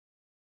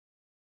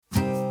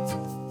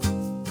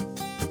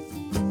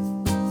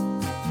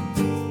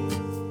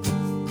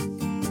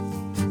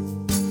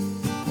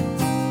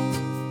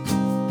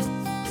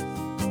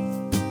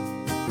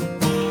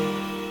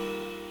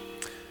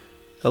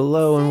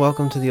Hello and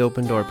welcome to the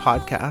Open Door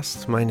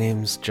podcast. My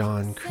name's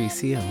John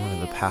Creasy. I'm one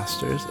of the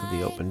pastors of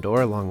the Open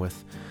Door along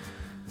with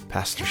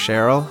Pastor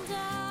Cheryl.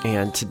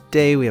 And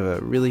today we have a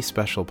really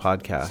special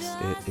podcast.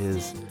 It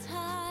is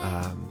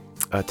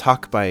a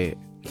talk by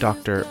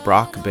Dr.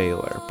 Brock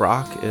Bahler.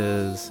 Brock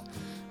is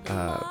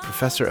a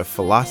professor of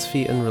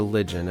philosophy and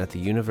religion at the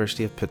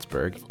University of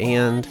Pittsburgh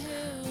and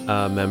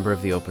a member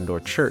of the Open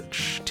Door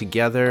Church,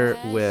 together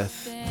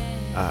with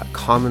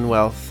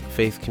Commonwealth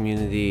Faith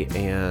Community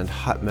and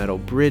Hot Metal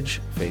Bridge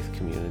Faith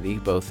Community,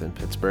 both in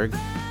Pittsburgh.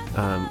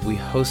 We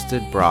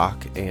hosted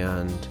Brock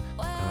and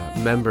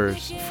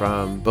members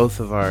from both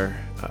of our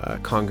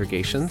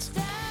congregations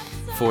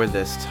for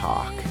this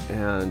talk,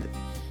 and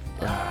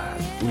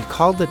we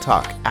called the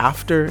talk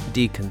After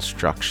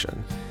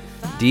Deconstruction,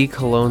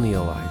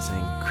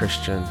 Decolonializing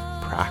Christian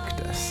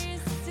Practice.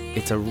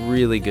 It's a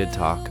really good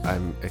talk.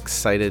 I'm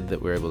excited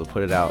that we're able to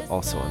put it out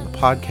also on the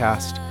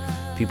podcast.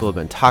 People have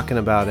been talking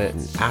about it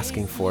and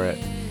asking for it,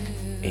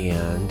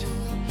 and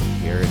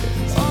here it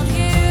is. I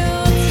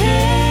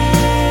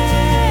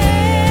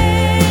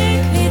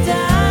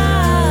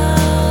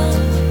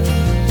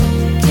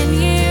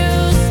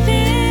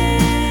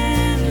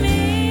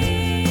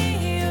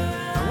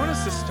want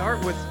us to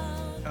start with,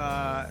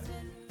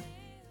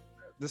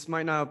 this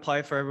might not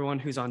apply for everyone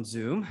who's on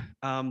Zoom,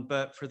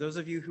 but for those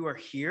of you who are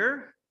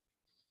here,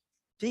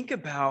 think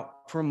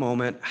about for a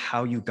moment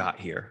how you got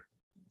here.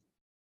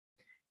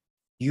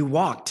 You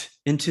walked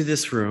into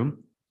this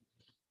room.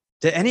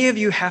 Did any of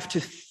you have to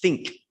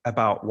think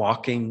about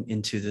walking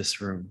into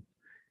this room?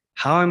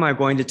 How am I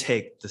going to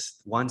take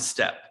this one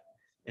step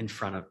in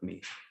front of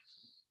me?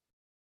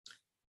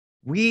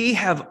 We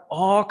have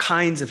all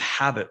kinds of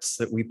habits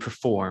that we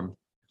perform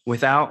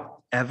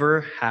without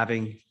ever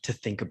having to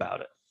think about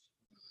it.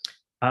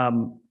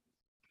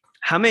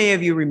 How many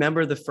of you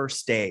remember the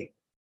first day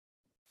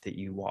that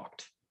you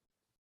walked?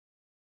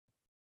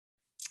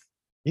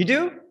 You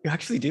do? You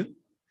actually do?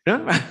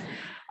 No?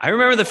 I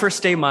remember the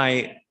first day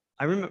I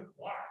remember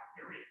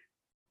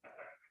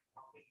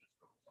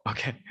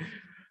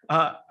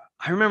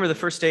the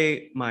first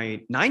day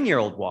my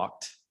 9-year-old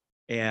walked,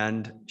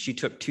 and she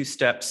took 2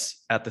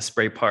 steps at the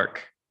spray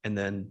park and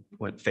then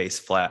went face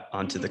flat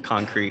onto the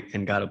concrete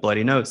and got a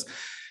bloody nose.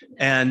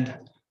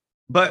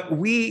 But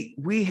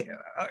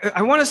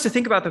I want us to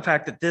think about the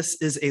fact that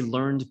this is a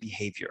learned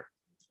behavior.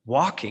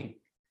 Walking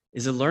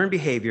is a learned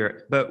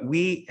behavior, but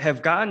we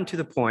have gotten to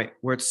the point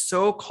where it's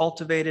so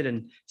cultivated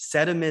and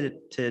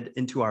sedimented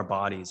into our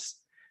bodies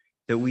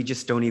that we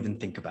just don't even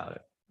think about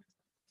it.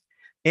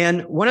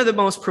 And one of the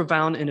most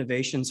profound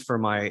innovations for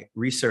my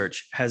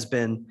research has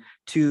been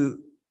to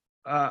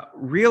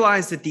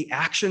realize that the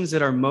actions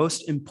that are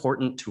most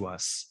important to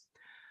us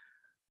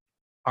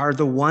are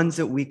the ones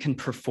that we can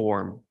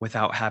perform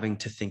without having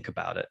to think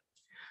about it.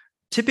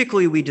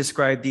 Typically, we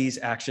describe these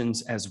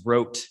actions as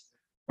rote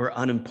or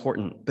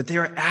unimportant, but they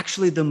are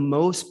actually the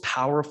most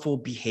powerful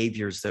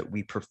behaviors that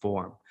we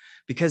perform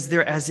because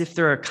they're as if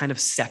they're a kind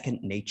of second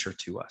nature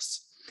to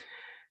us.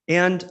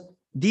 And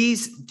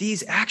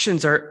these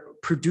actions are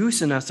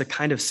produce in us a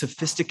kind of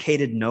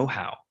sophisticated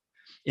know-how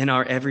in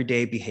our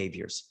everyday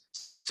behaviors.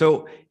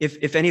 So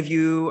if any of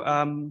you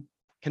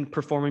can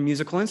perform a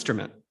musical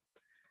instrument,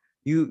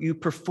 you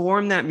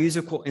perform that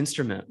musical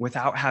instrument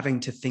without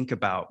having to think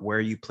about where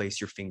you place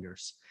your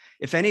fingers.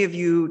 If any of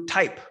you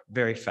type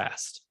very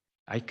fast,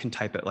 I can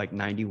type at like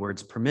 90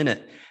 words per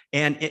minute.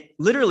 And it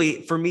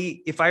literally, for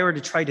me, if I were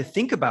to try to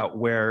think about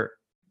where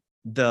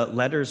the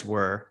letters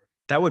were,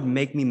 that would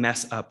make me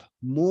mess up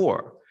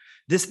more.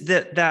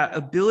 That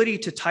ability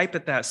to type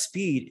at that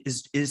speed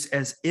is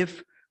as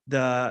if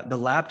the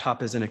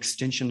laptop is an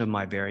extension of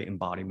my very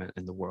embodiment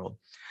in the world.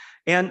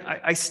 And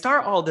I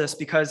start all this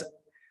because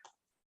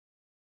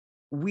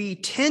we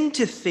tend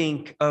to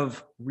think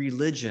of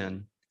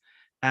religion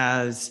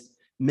as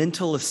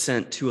mental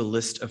assent to a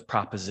list of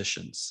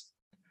propositions.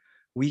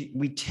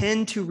 We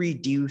tend to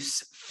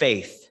reduce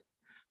faith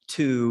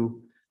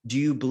to, do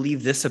you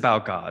believe this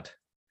about God?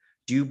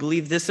 Do you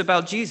believe this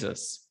about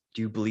Jesus?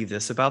 Do you believe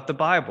this about the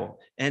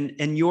Bible?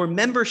 And your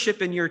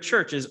membership in your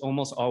church is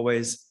almost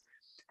always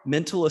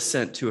mental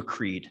assent to a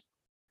creed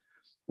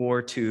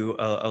or to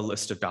a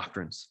list of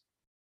doctrines.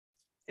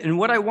 And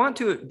what I want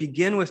to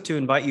begin with to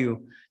invite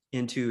you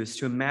into is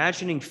to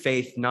imagining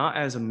faith not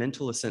as a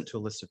mental assent to a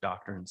list of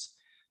doctrines,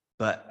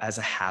 but as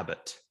a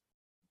habit.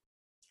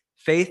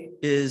 Faith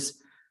is,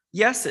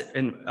 yes, it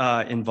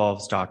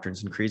involves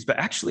doctrines and creeds, but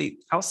actually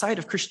outside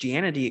of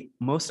Christianity,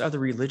 most other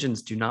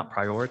religions do not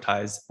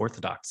prioritize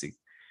orthodoxy.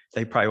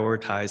 They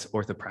prioritize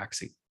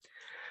orthopraxy.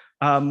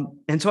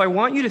 And so I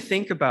want you to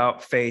think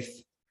about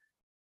faith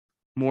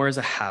more as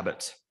a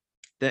habit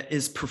that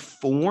is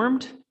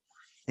performed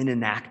and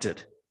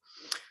enacted.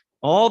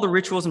 All the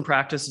rituals and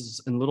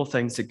practices and little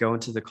things that go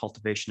into the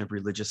cultivation of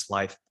religious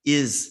life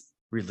is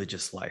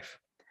religious life.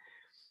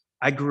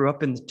 I grew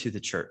up into the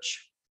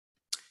church.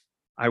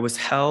 I was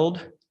held,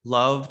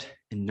 loved,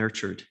 and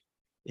nurtured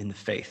in the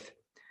faith.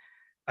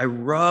 I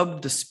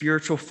rubbed the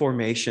spiritual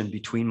formation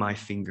between my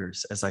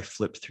fingers as I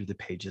flipped through the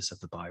pages of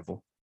the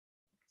Bible.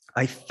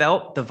 I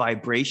felt the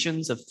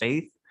vibrations of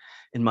faith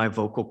in my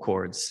vocal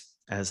cords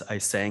as I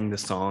sang the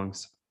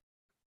songs.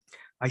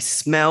 I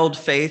smelled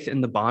faith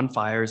in the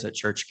bonfires at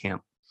church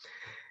camp.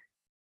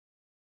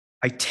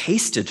 I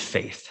tasted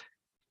faith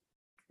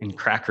in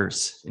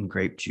crackers and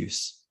grape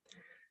juice.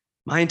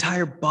 My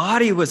entire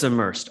body was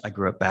immersed. I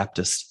grew up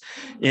Baptist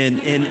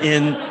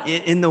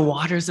in the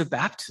waters of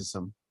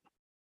baptism.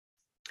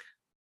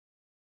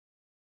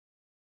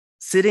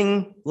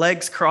 Sitting,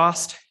 legs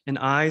crossed, and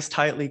eyes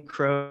tightly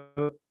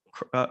closed,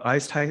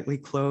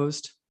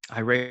 I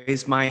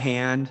raised my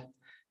hand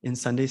in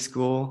Sunday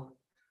school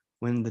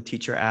when the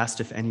teacher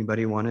asked if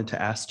anybody wanted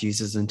to ask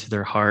Jesus into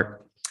their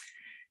heart.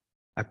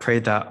 I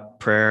prayed that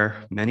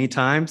prayer many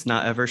times,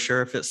 not ever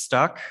sure if it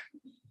stuck.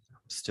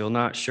 Still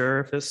not sure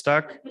if it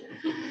stuck.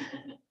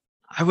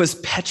 I was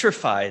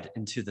petrified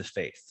into the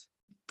faith.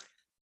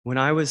 When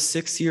I was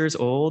 6 years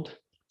old,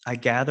 I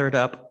gathered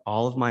up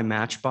all of my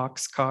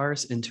Matchbox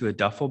cars into a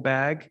duffel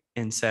bag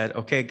and said,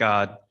 okay,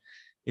 God,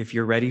 if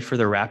you're ready for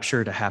the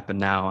rapture to happen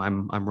now,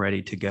 I'm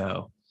ready to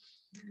go.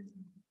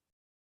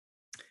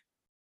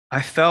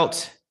 I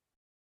felt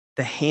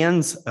the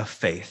hands of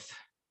faith.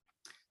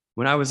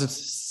 When I was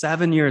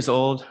 7 years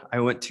old, I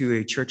went to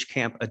a church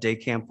camp, a day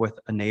camp with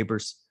a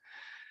neighbor's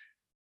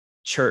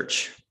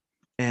church,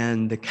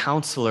 and the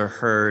counselor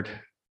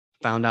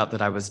found out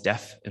that I was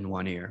deaf in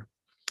one ear.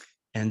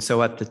 And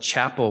so at the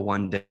chapel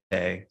one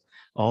day,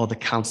 all the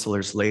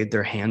counselors laid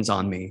their hands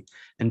on me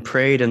and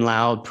prayed in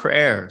loud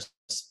prayers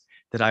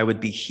that I would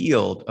be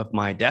healed of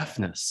my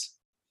deafness.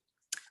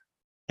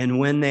 And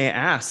when they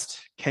asked,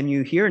 "Can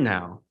you hear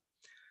now?"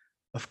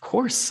 Of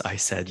course, I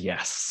said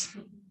yes.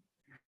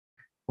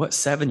 What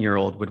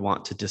 7-year-old would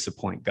want to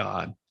disappoint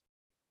God?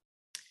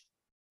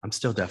 I'm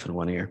still deaf in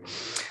one ear.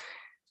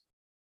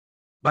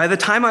 By the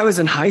time I was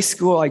in high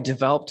school, I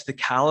developed the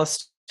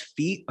calloused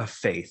feet of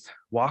faith,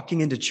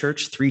 walking into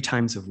church 3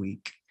 times a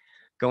week,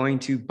 going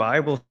to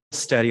Bible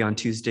study on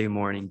Tuesday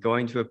morning,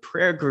 going to a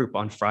prayer group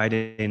on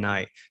Friday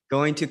night,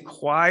 going to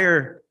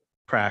choir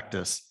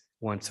practice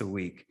once a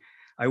week.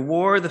 I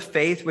wore the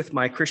faith with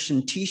my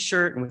Christian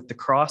t-shirt and with the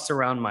cross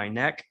around my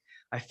neck.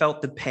 I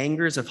felt the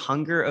pangers of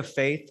hunger of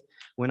faith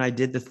when I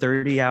did the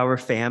 30-hour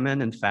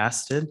famine and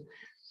fasted.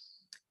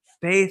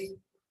 Faith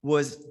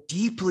was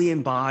deeply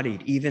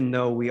embodied, even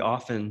though we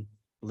often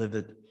live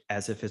it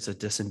as if it's a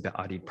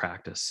disembodied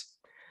practice.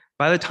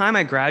 By the time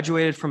I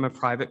graduated from a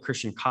private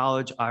Christian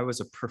college, I was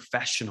a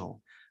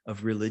professional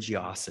of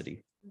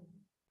religiosity.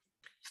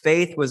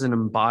 Faith was an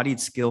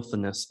embodied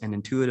skillfulness and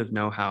intuitive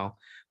know-how.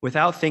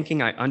 Without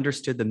thinking, I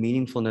understood the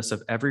meaningfulness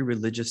of every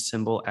religious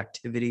symbol,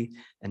 activity,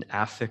 and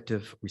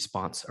affective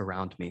response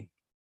around me.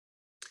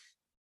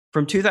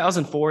 From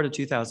 2004 to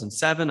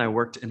 2007, I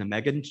worked in a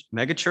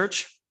mega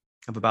church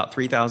of about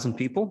 3,000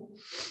 people.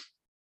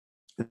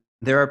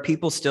 There are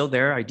people still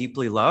there I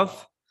deeply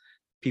love,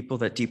 people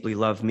that deeply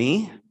love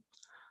me.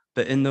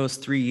 But in those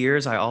 3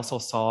 years, I also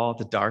saw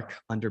the dark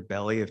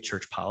underbelly of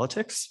church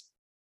politics.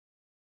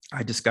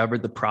 I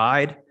discovered the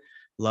pride,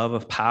 love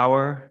of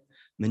power,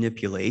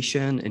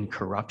 manipulation, and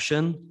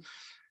corruption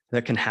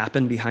that can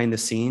happen behind the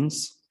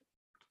scenes.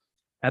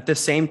 At the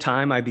same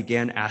time, I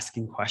began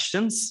asking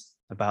questions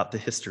about the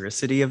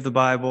historicity of the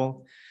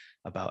Bible,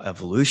 about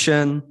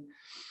evolution.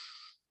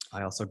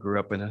 I also grew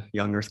up in a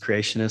young earth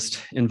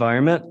creationist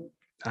environment.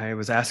 I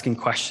was asking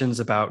questions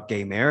about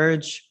gay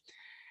marriage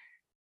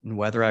and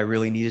whether I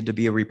really needed to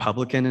be a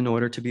Republican in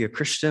order to be a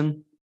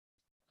Christian.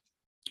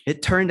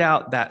 It turned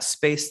out that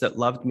space that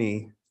loved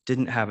me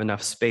didn't have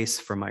enough space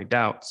for my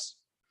doubts.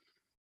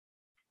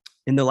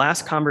 In the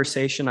last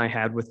conversation I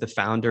had with the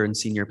founder and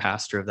senior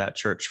pastor of that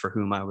church, for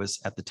whom I was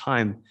at the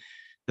time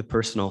the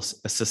personal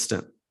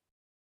assistant,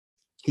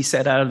 he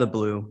said out of the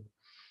blue,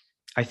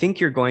 "I think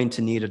you're going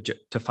to need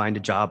to find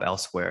a job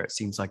elsewhere. It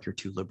seems like you're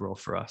too liberal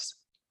for us."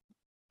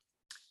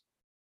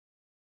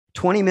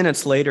 20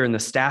 minutes later in the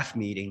staff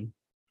meeting,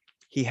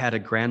 he had a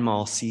grand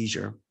mal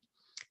seizure,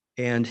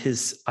 and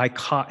I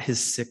caught his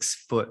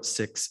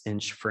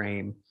 6'6"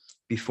 frame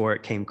before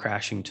it came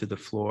crashing to the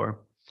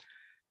floor.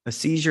 A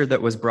seizure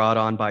that was brought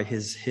on by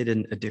his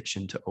hidden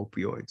addiction to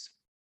opioids.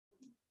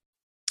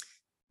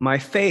 My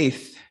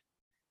faith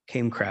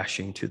came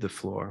crashing to the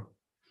floor.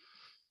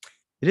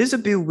 It is a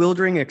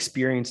bewildering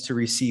experience to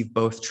receive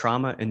both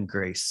trauma and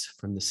grace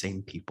from the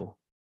same people.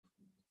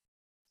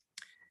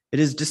 It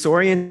is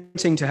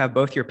disorienting to have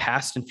both your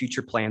past and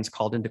future plans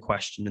called into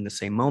question in the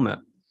same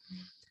moment.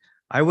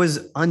 I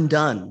was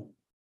undone,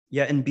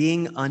 yet in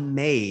being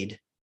unmade,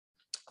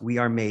 we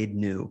are made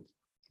new.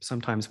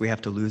 Sometimes we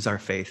have to lose our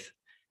faith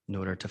in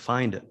order to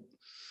find it.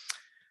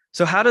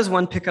 So how does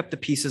one pick up the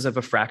pieces of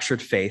a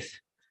fractured faith?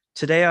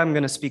 Today, I'm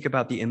going to speak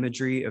about the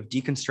imagery of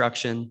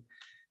deconstruction,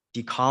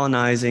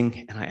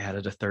 decolonizing, and I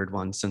added a third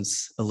one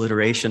since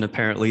alliteration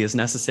apparently is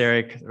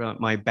necessary.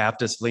 My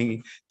Baptist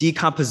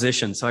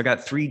decomposition. So I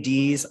got 3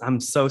 Ds.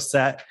 I'm so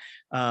set.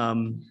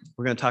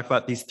 We're going to talk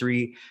about these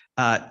 3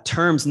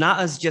 terms, not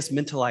as just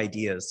mental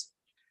ideas,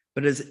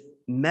 but as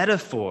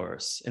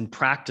metaphors and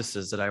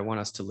practices that I want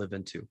us to live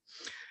into.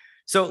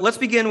 So let's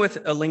begin with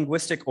a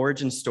linguistic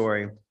origin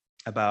story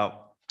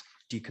about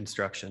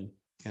deconstruction,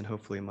 and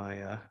hopefully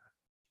my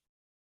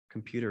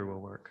computer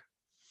will work.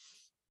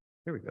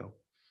 Here we go.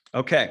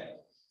 Okay.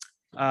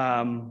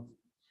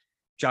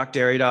 Jacques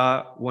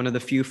Derrida, one of the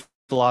few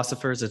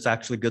philosophers that's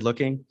actually good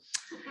looking.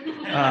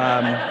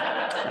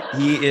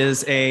 He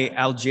is an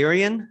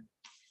Algerian.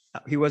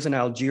 He was an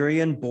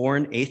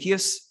Algerian-born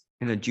atheist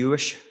and a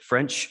Jewish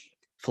French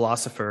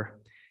philosopher.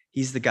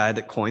 He's the guy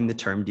that coined the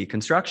term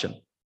deconstruction.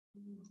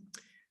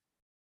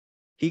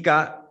 He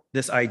got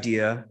this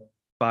idea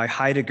by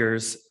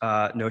Heidegger's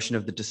notion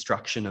of the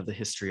destruction of the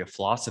history of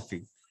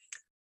philosophy.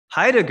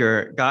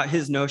 Heidegger got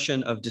his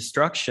notion of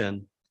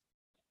destruction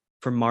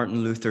from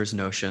Martin Luther's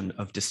notion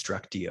of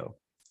destructio.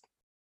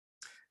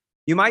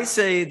 You might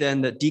say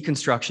then that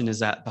deconstruction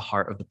is at the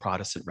heart of the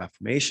Protestant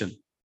Reformation.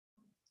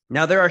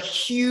 Now, there are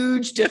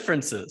huge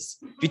differences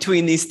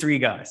between these three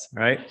guys,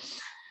 right?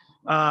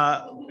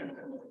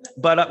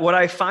 But what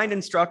I find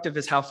instructive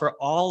is how for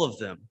all of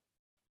them,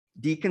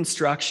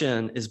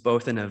 deconstruction is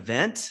both an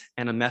event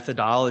and a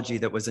methodology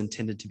that was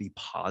intended to be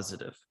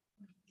positive,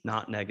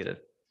 not negative.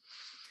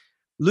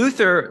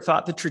 Luther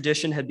thought the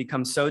tradition had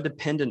become so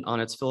dependent on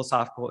its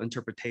philosophical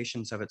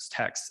interpretations of its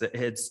texts that it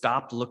had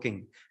stopped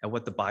looking at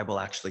what the Bible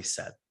actually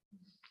said.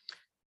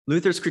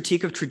 Luther's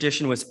critique of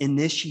tradition was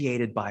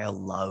initiated by a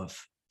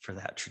love for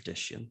that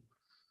tradition.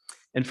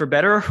 And for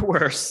better or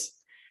worse,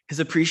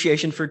 his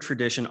appreciation for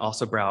tradition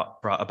also brought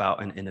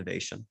about an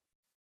innovation.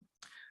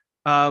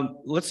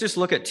 Let's just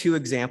look at two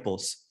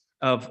examples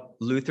of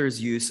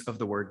Luther's use of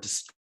the word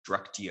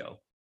destructio.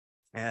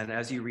 And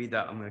as you read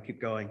that, I'm going to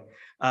keep going.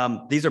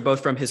 These are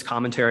both from his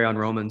commentary on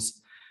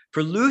Romans.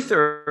 For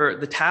Luther,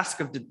 the task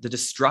of the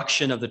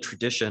destruction of the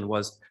tradition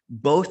was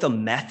both a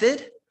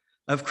method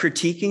of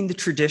critiquing the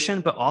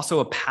tradition, but also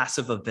a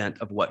passive event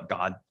of what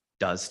God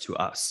does to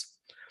us.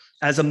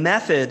 As a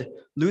method,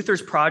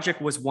 Luther's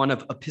project was one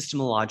of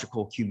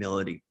epistemological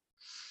humility.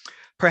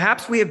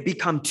 Perhaps we have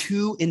become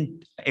too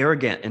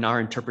arrogant in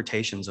our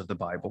interpretations of the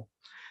Bible.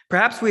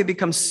 Perhaps we have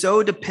become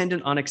so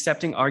dependent on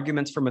accepting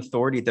arguments from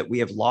authority that we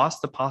have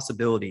lost the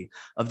possibility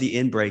of the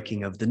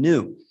inbreaking of the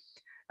new.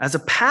 As a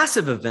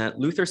passive event,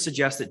 Luther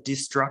suggests that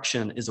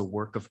destruction is a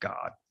work of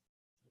God.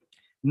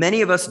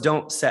 Many of us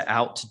don't set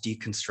out to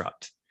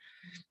deconstruct.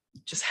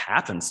 It just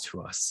happens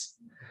to us.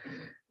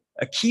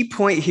 A key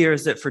point here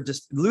is that for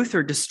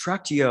Luther,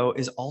 destructio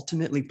is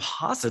ultimately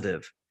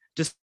positive.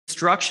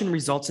 Destruction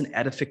results in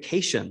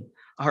edification.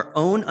 Our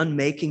own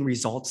unmaking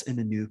results in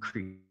a new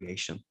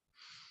creation.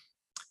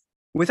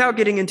 Without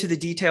getting into the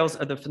details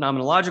of the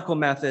phenomenological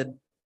method,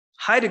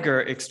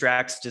 Heidegger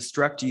extracts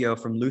destructio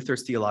from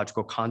Luther's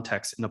theological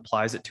context and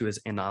applies it to his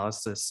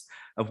analysis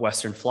of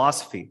Western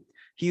philosophy.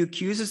 He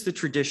accuses the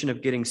tradition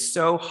of getting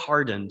so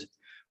hardened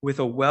with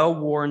a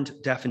well-worn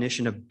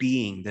definition of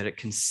being that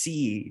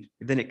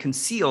it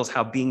conceals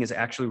how being is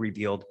actually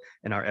revealed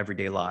in our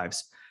everyday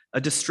lives. A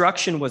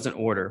destruction was an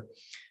order,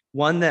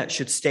 one that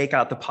should stake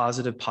out the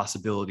positive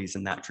possibilities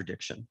in that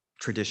tradition,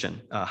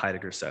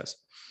 Heidegger says.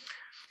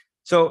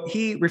 So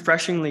he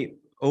refreshingly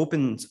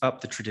opens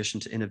up the tradition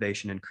to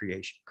innovation and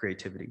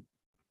creativity.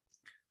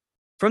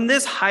 From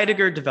this,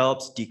 Heidegger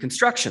develops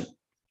deconstruction.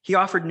 He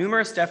offered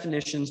numerous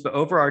definitions, but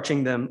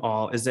overarching them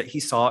all is that he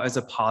saw as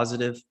a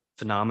positive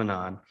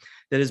phenomenon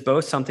that is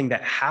both something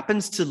that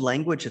happens to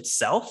language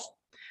itself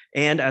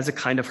and as a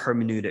kind of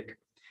hermeneutic.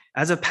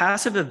 As a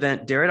passive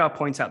event, Derrida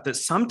points out that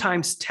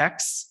sometimes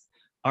texts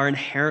are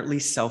inherently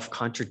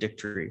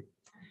self-contradictory.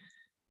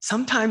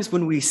 Sometimes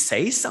when we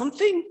say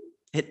something,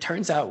 it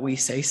turns out we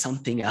say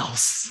something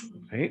else,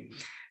 right?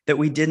 That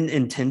we didn't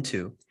intend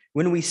to.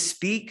 When we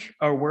speak,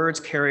 our words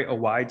carry a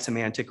wide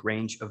semantic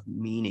range of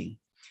meaning.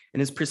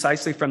 And it's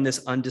precisely from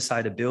this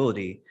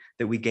undecidability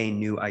that we gain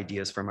new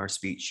ideas from our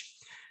speech.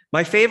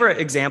 My favorite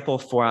example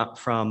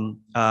from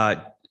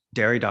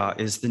Derrida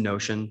is the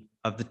notion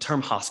of the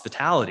term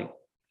hospitality.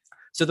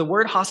 So the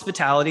word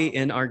hospitality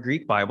in our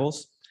Greek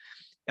Bibles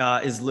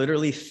is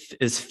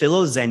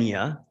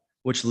philoxenia,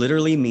 which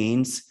literally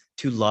means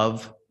to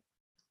love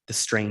the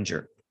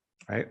stranger,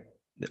 right?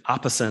 The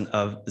opposite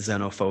of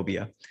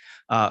xenophobia.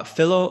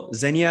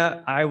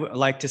 Philoxenia, I would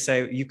like to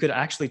say, you could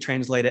actually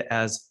translate it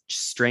as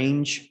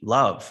strange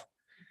love,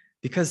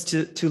 because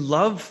to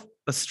love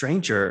a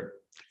stranger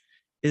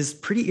is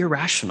pretty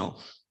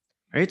irrational,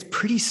 right? It's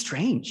pretty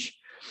strange.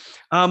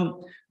 The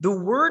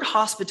word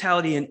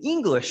hospitality in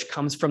English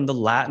comes from the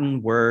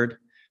Latin word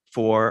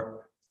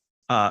for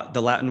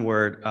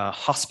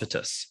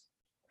hospitus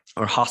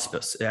or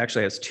hospice. It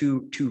actually has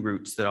two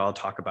roots that I'll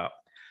talk about.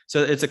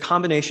 So it's a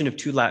combination of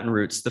two Latin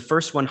roots. The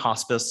first one,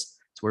 hospice,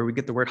 is where we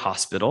get the word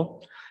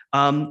hospital.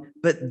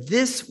 But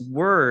this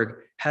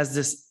word has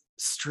this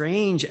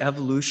strange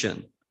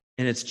evolution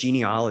in its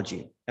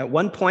genealogy. At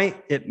one point,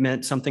 it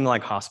meant something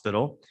like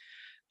hospital.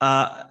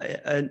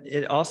 And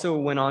it also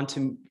went on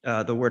to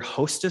the word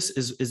hostess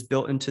is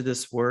built into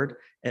this word,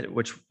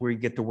 which we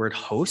get the word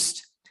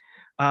host.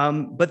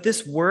 But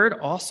this word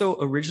also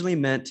originally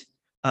meant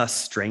a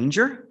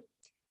stranger.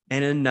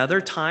 And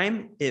another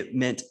time it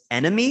meant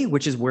enemy,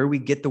 which is where we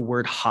get the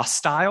word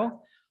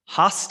hostile.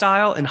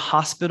 Hostile and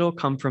hospital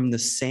come from the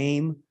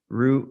same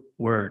root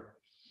word.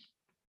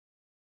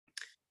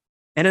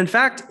 And in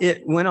fact,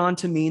 it went on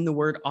to mean the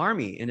word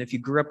army. And if you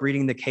grew up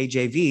reading the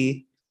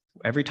KJV,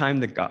 every time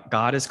that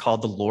God is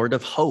called the Lord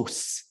of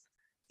hosts,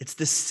 it's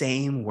the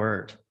same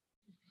word.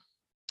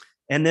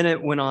 And then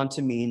it went on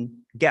to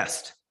mean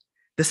guest.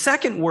 The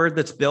second word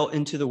that's built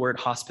into the word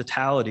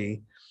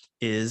hospitality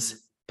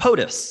is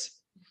POTUS.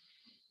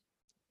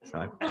 So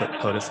I put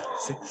POTUS.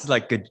 This is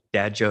like good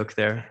dad joke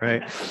there,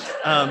 right?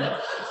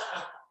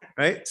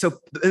 Right? So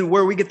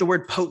where we get the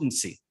word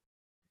potency,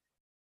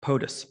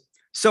 POTUS.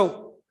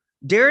 So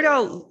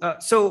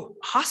Derrida, so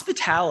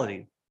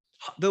hospitality,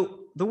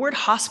 the word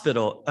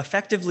hospital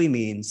effectively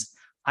means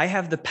I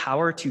have the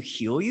power to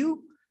heal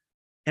you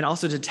and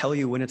also to tell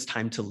you when it's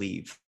time to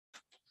leave.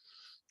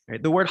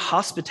 Right? The word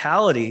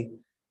hospitality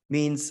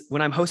means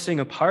when I'm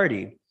hosting a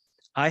party,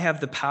 I have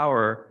the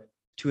power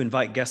to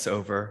invite guests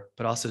over,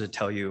 but also to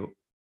tell you,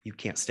 you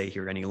can't stay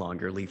here any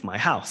longer, leave my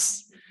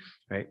house,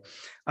 right?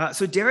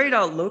 So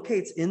Derrida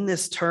locates in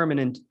this term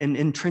an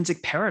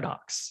intrinsic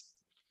paradox,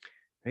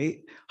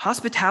 right?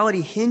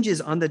 Hospitality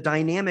hinges on the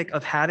dynamic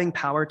of having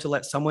power to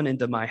let someone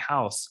into my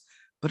house,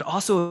 but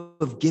also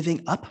of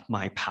giving up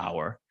my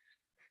power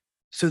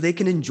so they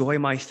can enjoy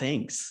my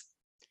things.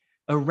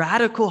 A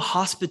radical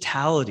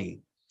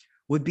hospitality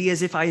would be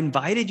as if I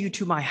invited you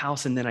to my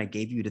house and then I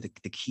gave you the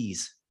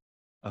keys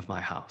of my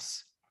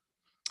house.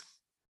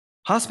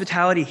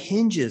 Hospitality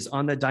hinges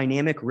on the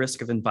dynamic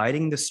risk of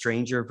inviting the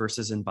stranger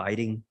versus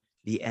inviting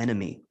the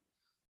enemy.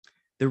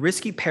 The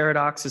risky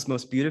paradox is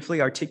most beautifully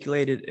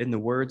articulated in the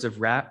words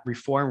of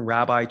Reformed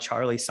Rabbi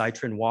Charlie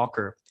Citron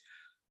Walker,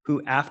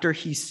 who, after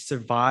he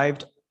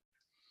survived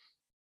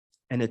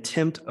an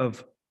attempt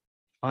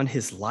on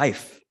his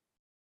life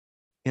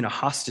in a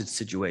hostage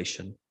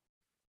situation,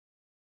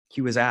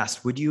 he was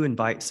asked, would you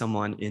invite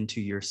someone into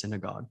your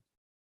synagogue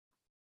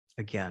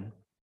again?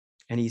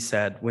 And he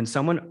said, when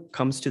someone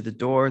comes to the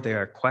door, they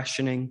are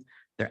questioning,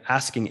 they're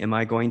asking, am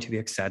I going to be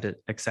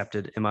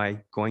accepted? Am I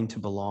going to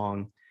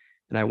belong?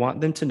 And I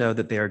want them to know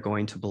that they are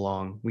going to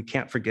belong. We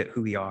can't forget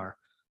who we are.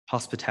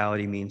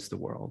 Hospitality means the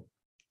world.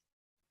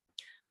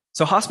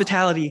 So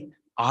hospitality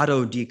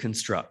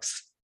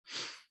auto-deconstructs.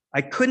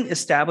 I couldn't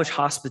establish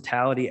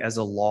hospitality as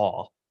a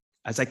law,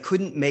 as I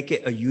couldn't make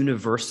it a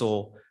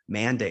universal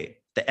mandate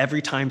that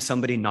every time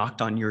somebody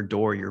knocked on your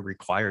door, you're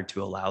required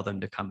to allow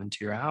them to come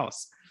into your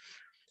house.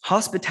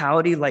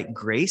 Hospitality, like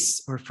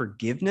grace or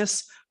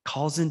forgiveness,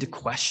 calls into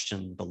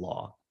question the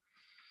law.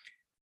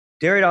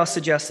 Derrida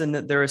suggests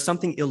that there is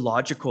something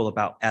illogical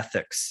about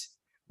ethics.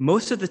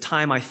 Most of the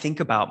time, I think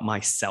about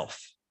myself.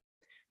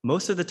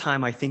 Most of the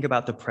time, I think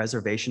about the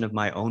preservation of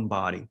my own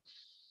body.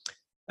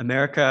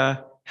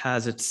 America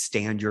has its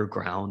stand your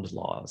ground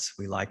laws.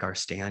 We like our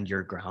stand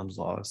your ground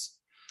laws,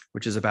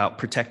 which is about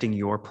protecting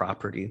your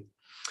property.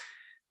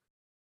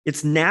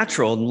 It's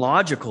natural and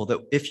logical that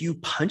if you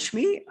punch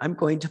me, I'm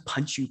going to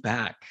punch you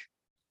back.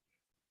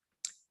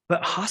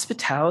 But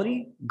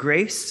hospitality,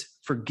 grace,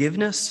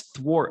 forgiveness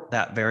thwart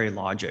that very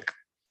logic.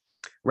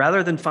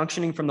 Rather than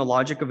functioning from the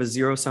logic of a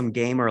zero-sum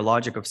game or a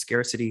logic of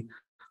scarcity,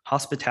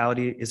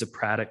 hospitality is a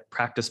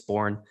practice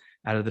born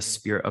out of the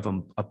spirit of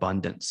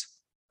abundance.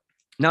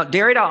 Now,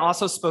 Derrida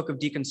also spoke of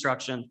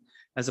deconstruction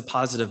as a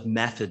positive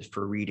method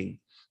for reading.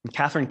 And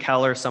Catherine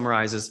Keller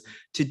summarizes,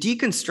 to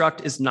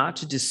deconstruct is not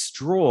to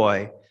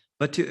destroy,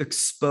 but to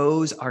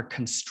expose our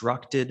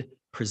constructed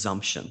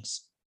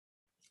presumptions.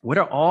 What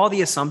are all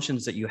the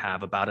assumptions that you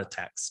have about a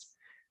text?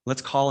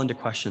 Let's call into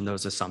question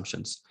those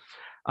assumptions.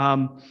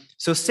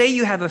 So say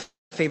you have a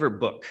favorite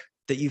book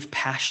that you've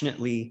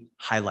passionately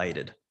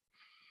highlighted.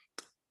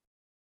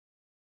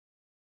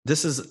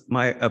 This is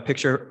a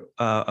picture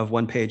of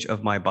one page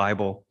of my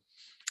Bible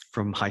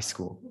from high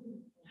school.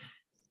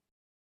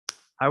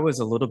 I was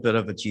a little bit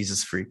of a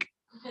Jesus freak.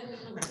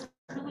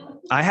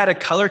 I had a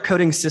color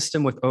coding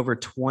system with over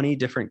 20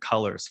 different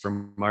colors for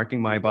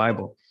marking my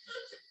Bible.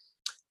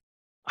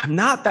 I'm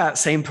not that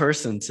same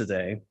person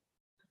today,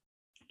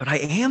 but I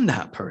am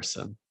that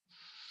person.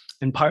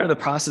 And part of the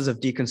process of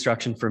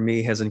deconstruction for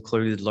me has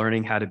included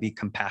learning how to be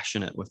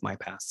compassionate with my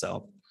past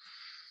self.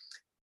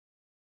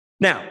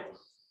 Now,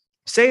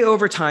 say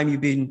over time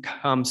you've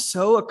become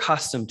so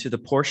accustomed to the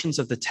portions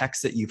of the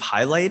text that you've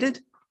highlighted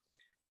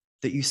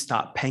that you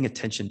stop paying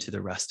attention to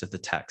the rest of the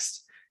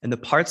text. And the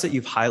parts that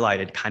you've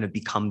highlighted kind of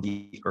become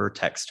the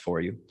text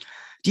for you.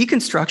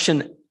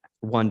 Deconstruction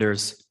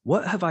wonders,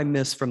 what have I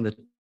missed from the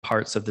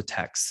parts of the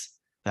text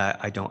that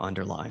I don't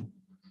underline?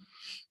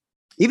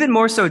 Even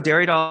more so,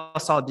 Derrida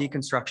saw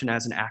deconstruction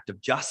as an act of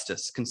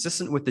justice,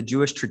 consistent with the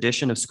Jewish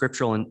tradition of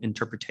scriptural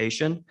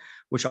interpretation,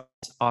 which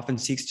often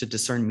seeks to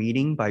discern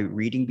meaning by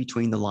reading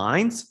between the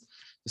lines.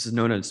 This is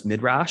known as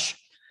midrash.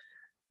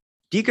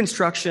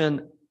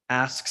 Deconstruction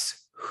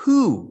asks,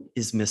 who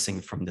is missing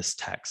from this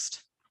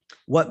text?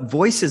 What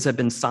voices have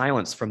been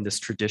silenced from this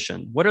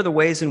tradition? What are the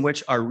ways in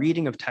which our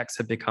reading of texts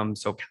have become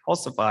so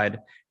calcified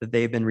that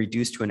they have been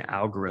reduced to an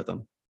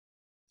algorithm?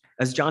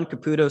 As John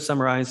Caputo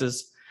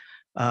summarizes,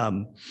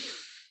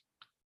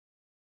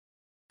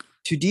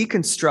 To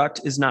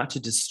deconstruct is not to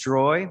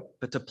destroy,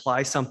 but to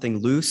apply something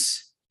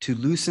loose, to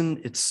loosen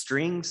its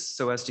strings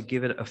so as to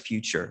give it a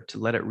future, to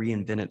let it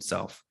reinvent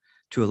itself,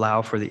 to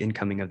allow for the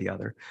incoming of the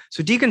other.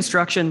 So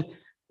deconstruction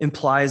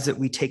implies that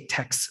we take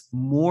texts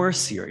more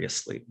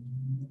seriously,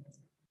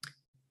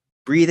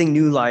 breathing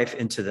new life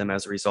into them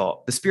as a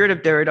result. The spirit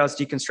of Derrida's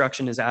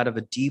deconstruction is out of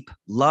a deep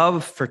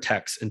love for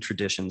texts and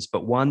traditions,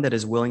 but one that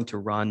is willing to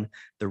run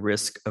the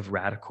risk of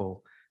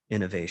radical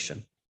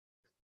innovation.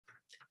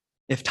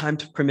 If time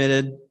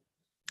permitted,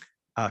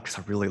 because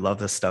I really love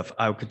this stuff,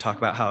 I could talk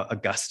about how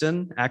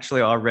Augustine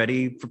actually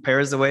already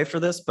prepares the way for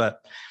this, but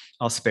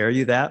I'll spare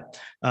you that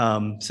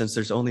since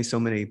there's only so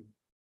many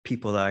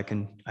people that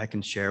I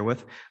can share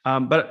with.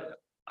 But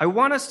I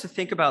want us to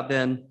think about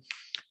then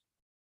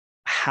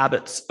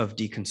habits of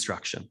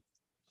deconstruction.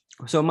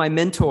 So my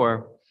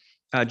mentor,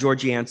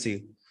 George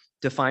Yancey,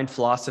 defined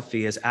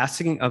philosophy as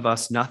asking of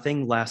us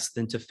nothing less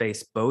than to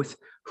face both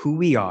who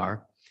we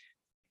are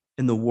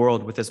in the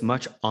world with as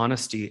much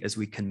honesty as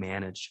we can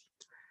manage,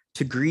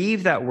 to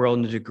grieve that world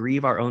and to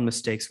grieve our own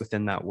mistakes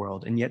within that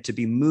world, and yet to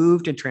be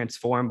moved and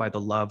transformed by the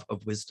love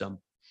of wisdom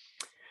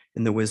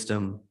and the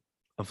wisdom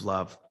of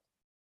love.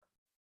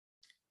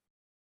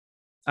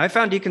 I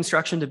found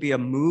deconstruction to be a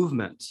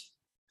movement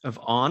of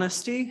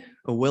honesty,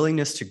 a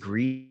willingness to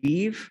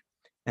grieve,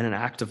 and an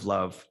act of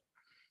love.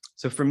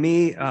 So for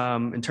me,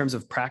 in terms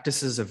of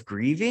practices of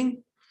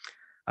grieving,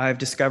 I've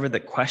discovered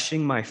that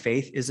questioning my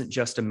faith isn't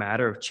just a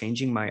matter of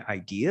changing my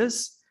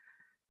ideas,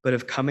 but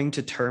of coming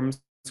to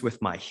terms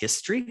with my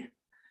history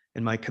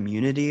and my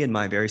community and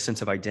my very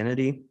sense of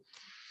identity.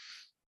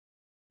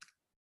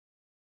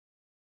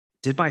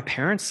 Did my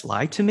parents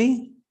lie to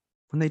me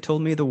when they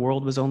told me the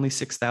world was only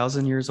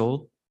 6,000 years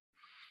old?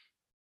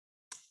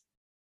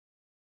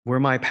 Were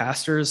my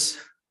pastors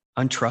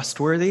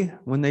untrustworthy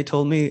when they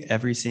told me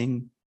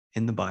everything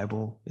in the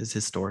Bible is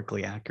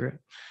historically accurate?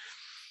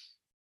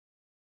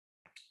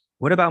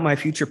 What about my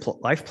future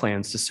life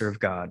plans to serve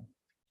God?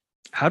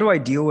 How do I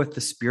deal with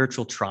the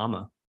spiritual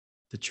trauma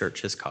the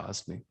church has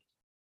caused me?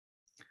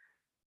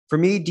 For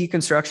me,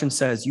 deconstruction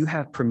says you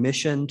have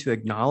permission to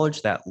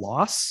acknowledge that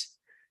loss,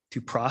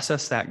 to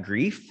process that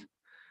grief,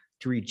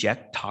 to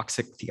reject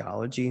toxic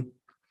theology.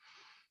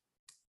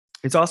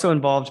 It's also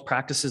involved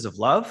practices of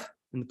love.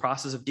 In the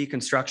process of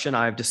deconstruction,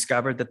 I've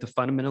discovered that the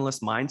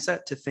fundamentalist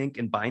mindset to think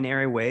in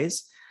binary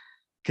ways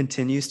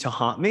continues to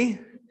haunt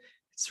me.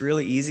 It's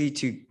really easy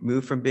to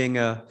move from being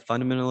a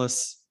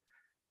fundamentalist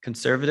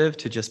conservative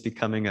to just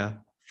becoming a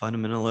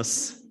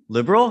fundamentalist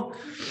liberal.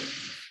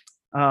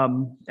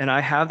 And I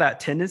have that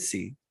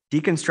tendency.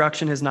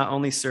 Deconstruction has not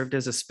only served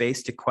as a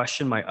space to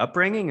question my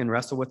upbringing and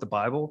wrestle with the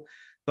Bible,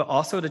 but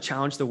also to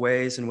challenge the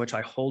ways in which I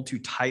hold too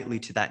tightly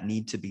to that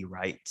need to be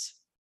right.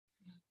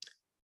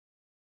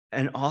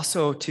 And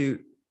also to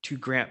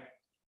grant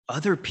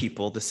other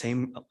people the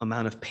same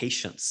amount of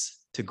patience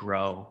to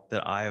grow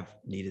that I have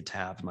needed to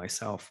have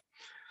myself.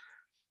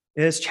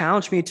 It has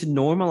challenged me to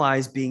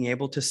normalize being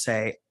able to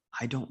say,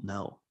 I don't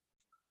know,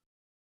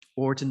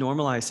 or to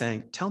normalize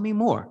saying, tell me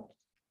more.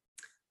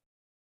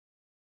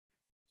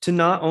 To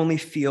not only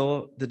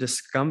feel the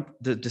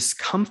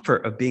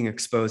discomfort of being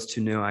exposed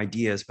to new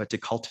ideas, but to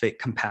cultivate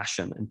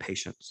compassion and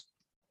patience.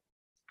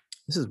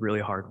 This is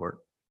really hard work.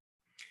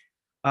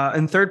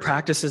 And third,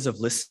 practices of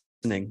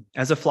listening.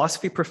 As a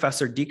philosophy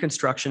professor,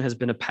 deconstruction has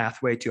been a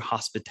pathway to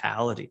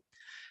hospitality,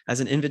 as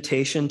an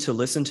invitation to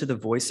listen to the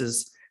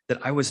voices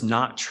that I was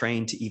not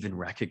trained to even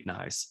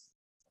recognize.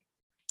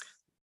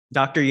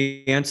 Dr.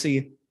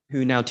 Yancey,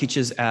 who now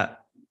teaches at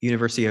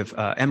University of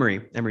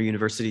Emory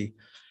University,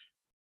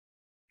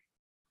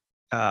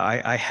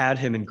 I had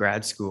him in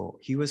grad school.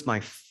 He was my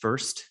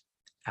first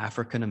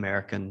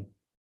African-American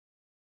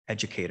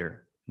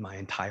educator in my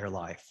entire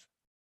life.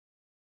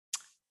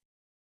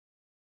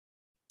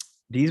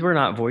 These were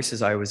not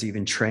voices I was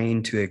even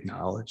trained to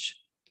acknowledge.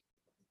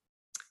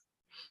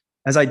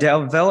 As I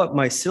develop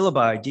my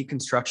syllabi,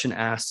 deconstruction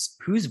asks,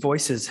 whose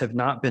voices have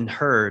not been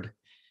heard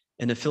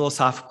in a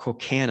philosophical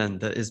canon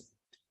that is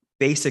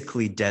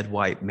basically dead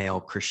white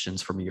male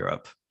Christians from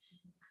Europe?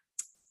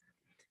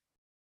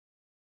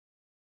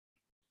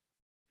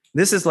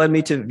 This has led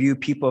me to view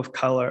people of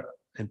color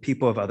and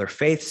people of other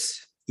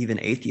faiths, even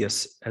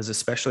atheists, as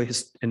especially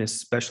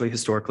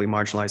historically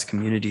marginalized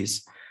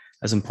communities,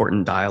 as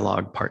important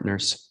dialogue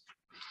partners.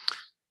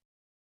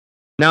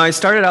 Now, I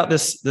started out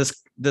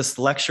this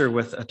lecture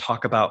with a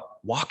talk about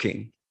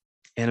walking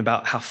and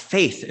about how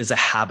faith is a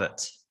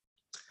habit.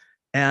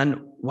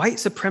 And white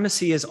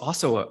supremacy is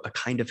also a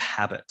kind of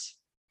habit.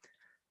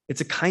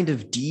 It's a kind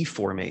of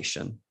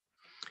deformation.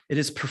 It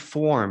is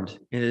performed,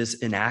 it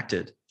is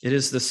enacted. It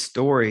is the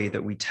story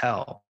that we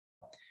tell.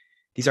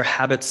 These are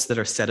habits that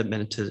are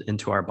sedimented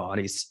into our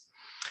bodies.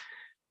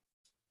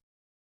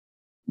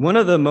 One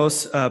of the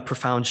most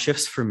profound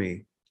shifts for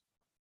me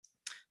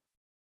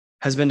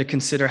has been to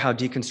consider how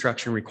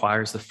deconstruction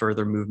requires the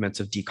further movements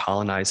of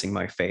decolonizing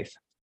my faith.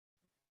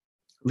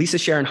 Lisa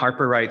Sharon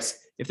Harper writes,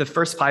 if the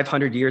first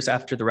 500 years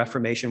after the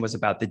Reformation was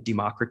about the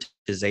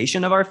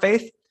democratization of our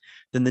faith,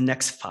 then the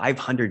next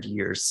 500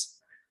 years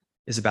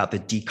is about the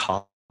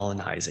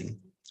decolonizing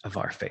of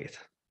our faith.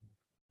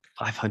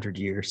 500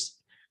 years,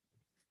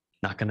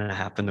 not going to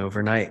happen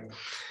overnight.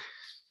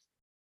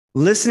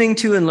 Listening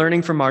to and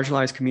learning from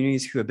marginalized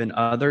communities who have been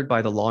othered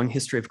by the long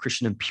history of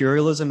Christian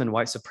imperialism and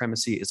white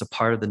supremacy is a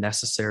part of the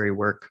necessary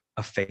work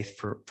of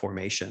faith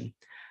formation.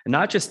 And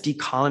not just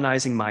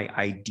decolonizing my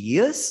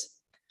ideas,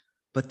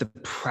 but the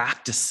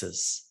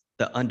practices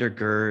that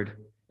undergird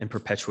and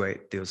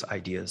perpetuate those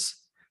ideas.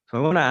 So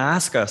I want to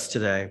ask us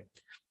today,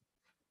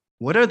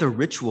 what are the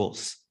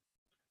rituals,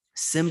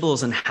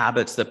 symbols, and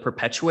habits that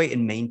perpetuate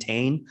and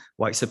maintain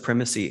white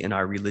supremacy in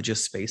our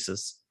religious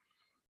spaces?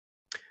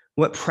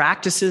 What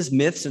practices,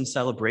 myths, and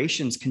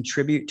celebrations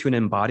contribute to an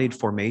embodied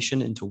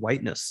formation into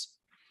whiteness?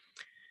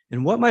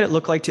 And what might it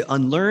look like to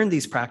unlearn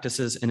these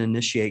practices and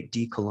initiate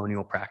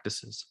decolonial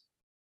practices?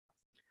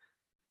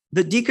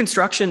 The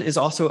deconstruction is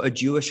also a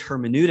Jewish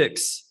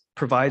hermeneutics,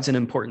 provides an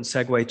important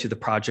segue to the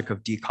project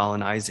of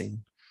decolonizing.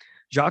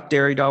 Jacques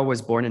Derrida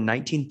was born in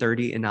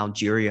 1930 in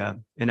Algeria,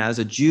 and as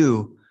a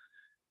Jew,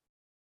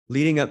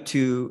 leading up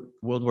to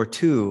World War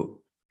II,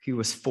 he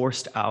was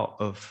forced out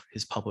of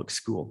his public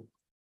school.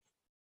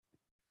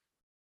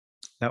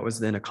 That was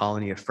then a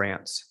colony of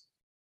France.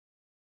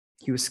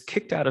 He was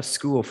kicked out of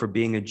school for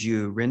being a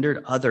Jew,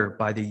 rendered other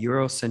by the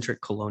Eurocentric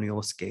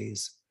colonialist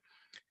gaze.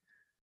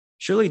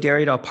 Surely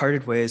Derrida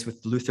parted ways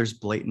with Luther's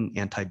blatant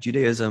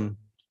anti-Judaism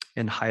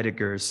and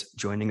Heidegger's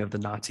joining of the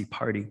Nazi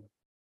Party.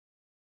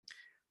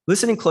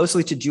 Listening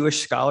closely to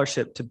Jewish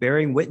scholarship, to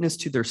bearing witness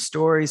to their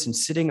stories and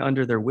sitting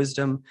under their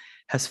wisdom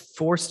has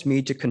forced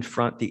me to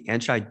confront the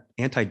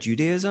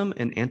anti-Judaism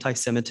and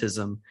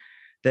anti-Semitism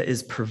that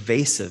is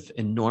pervasive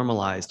and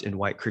normalized in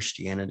white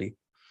Christianity.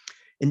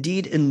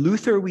 Indeed, in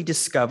Luther, we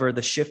discover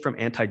the shift from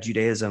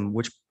anti-Judaism,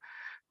 which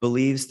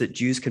believes that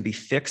Jews can be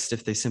fixed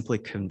if they simply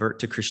convert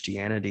to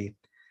Christianity,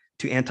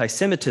 to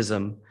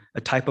anti-Semitism,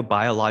 a type of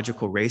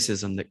biological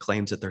racism that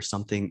claims that there's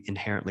something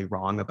inherently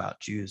wrong about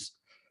Jews.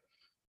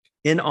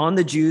 In On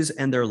the Jews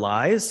and Their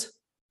Lies,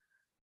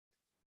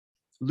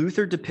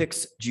 Luther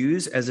depicts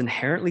Jews as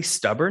inherently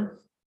stubborn,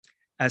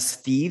 as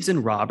thieves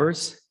and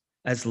robbers,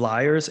 as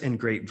liars and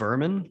great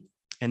vermin,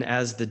 and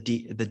as the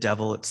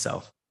devil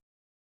itself.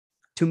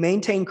 To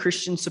maintain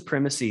Christian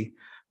supremacy,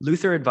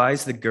 Luther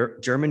advised the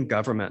German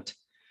government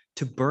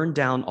to burn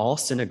down all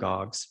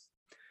synagogues,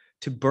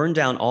 to burn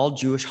down all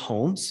Jewish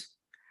homes,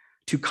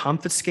 to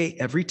confiscate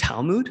every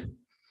Talmud,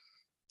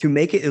 to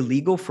make it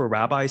illegal for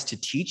rabbis to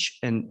teach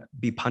and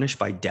be punished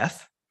by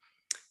death,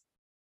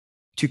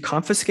 to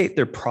confiscate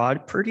their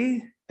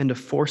property, and to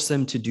force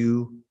them to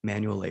do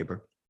manual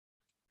labor.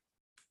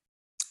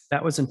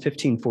 That was in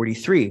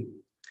 1543.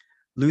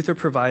 Luther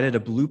provided a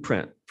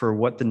blueprint for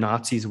what the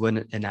Nazis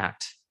would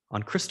enact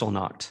on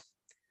Kristallnacht,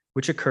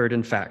 which occurred,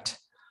 in fact,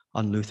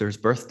 on Luther's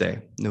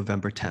birthday,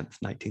 November 10th,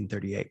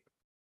 1938.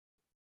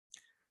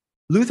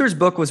 Luther's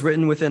book was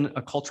written within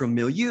a cultural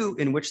milieu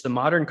in which the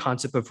modern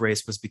concept of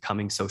race was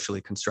becoming socially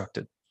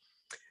constructed.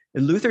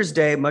 In Luther's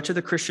day, much of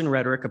the Christian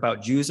rhetoric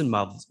about Jews and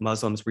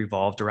Muslims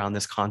revolved around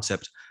this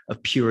concept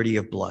of purity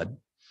of blood.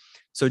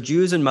 So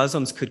Jews and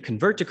Muslims could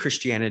convert to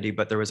Christianity,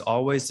 but there was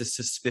always this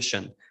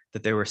suspicion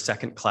that they were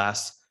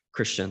second-class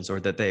Christians or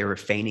that they were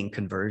feigning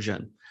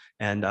conversion.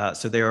 And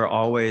so they were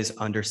always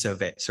under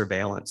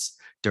surveillance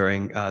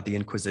during the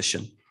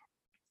Inquisition.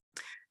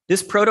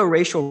 This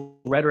proto-racial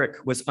rhetoric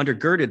was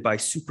undergirded by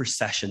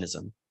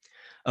supersessionism,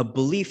 a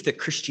belief that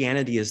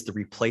Christianity is the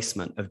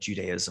replacement of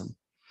Judaism,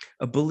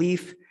 a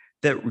belief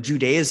that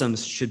Judaism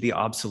should be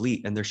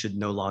obsolete and there should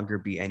no longer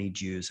be any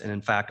Jews. And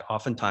in fact,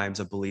 oftentimes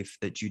a belief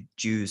that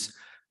Jews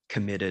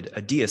committed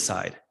a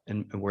deicide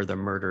and were the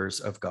murderers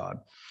of God.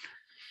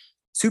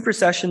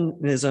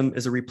 Supersessionism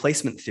is a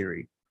replacement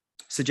theory,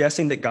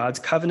 suggesting that God's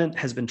covenant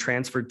has been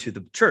transferred to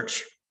the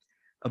church,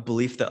 a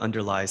belief that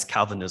underlies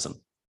Calvinism.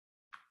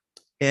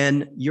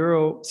 In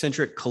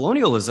Eurocentric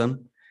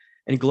colonialism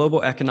and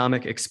global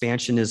economic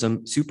expansionism,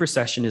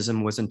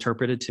 supersessionism was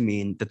interpreted to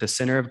mean that the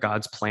center of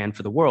God's plan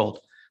for the world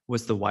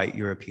was the white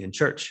European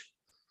church.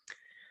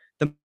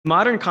 The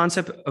modern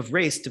concept of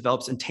race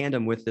develops in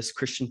tandem with this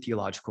Christian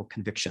theological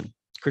conviction.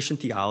 Christian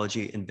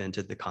theology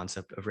invented the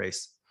concept of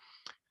race.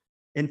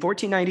 In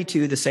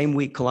 1492, the same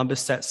week Columbus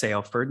set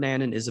sail,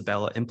 Ferdinand and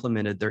Isabella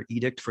implemented their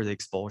edict for the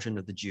expulsion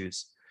of the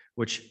Jews,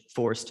 which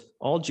forced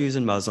all Jews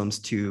and Muslims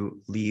to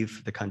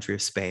leave the country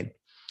of Spain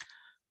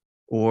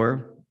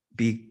or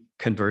be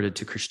converted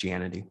to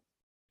Christianity.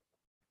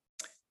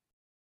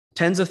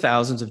 Tens of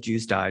thousands of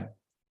Jews died.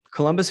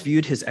 Columbus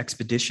viewed his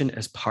expedition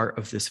as part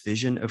of this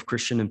vision of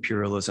Christian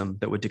imperialism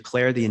that would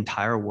declare the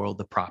entire world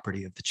the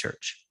property of the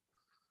church.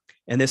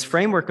 And this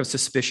framework of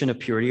suspicion of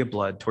purity of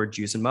blood toward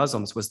Jews and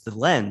Muslims was the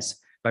lens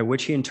by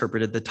which he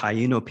interpreted the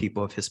Taíno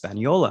people of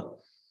Hispaniola.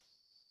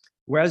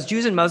 Whereas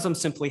Jews and Muslims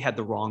simply had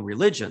the wrong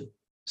religion,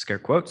 scare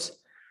quotes,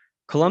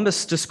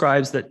 Columbus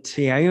describes the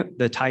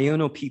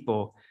Taíno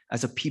people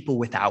as a people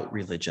without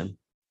religion,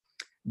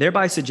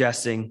 thereby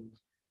suggesting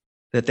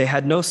that they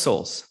had no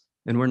souls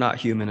and were not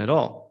human at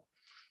all.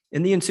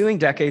 In the ensuing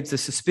decades, the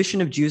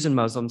suspicion of Jews and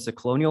Muslims, the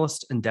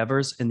colonialist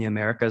endeavors in the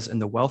Americas, and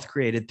the wealth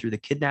created through the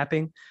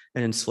kidnapping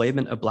and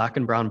enslavement of Black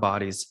and brown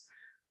bodies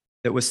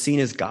that was seen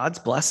as God's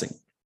blessing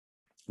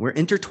were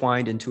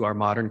intertwined into our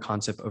modern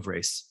concept of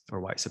race or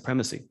white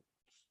supremacy.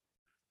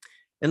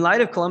 In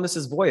light of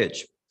Columbus's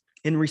voyage,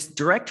 in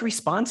direct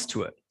response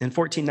to it, in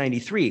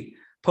 1493,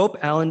 Pope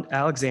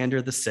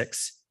Alexander VI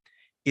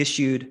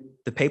issued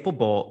the papal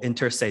bull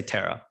Inter se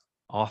terra,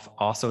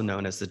 also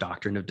known as the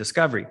Doctrine of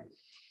Discovery,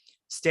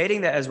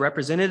 stating that as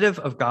representative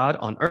of God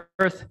on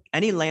earth,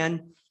 any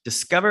land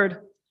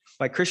discovered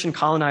by Christian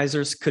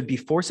colonizers could be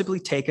forcibly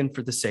taken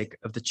for the sake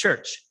of the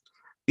church.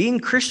 Being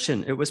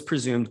Christian, it was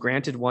presumed,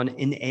 granted one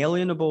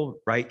inalienable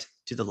right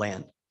to the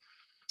land.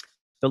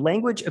 The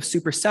language of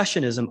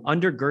supersessionism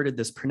undergirded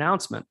this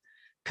pronouncement.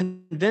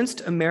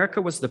 Convinced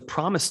America was the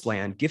promised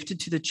land gifted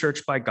to the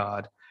church by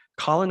God,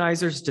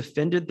 colonizers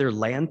defended their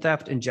land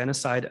theft and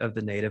genocide of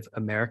the Native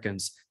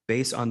Americans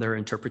based on their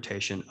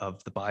interpretation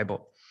of the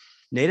Bible.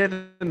 Native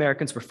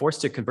Americans were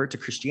forced to convert to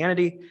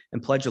Christianity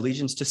and pledge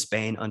allegiance to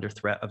Spain under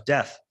threat of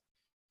death.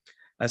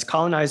 As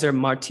colonizer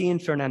Martin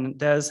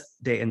Fernandez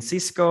de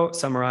Encisco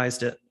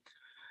summarized it,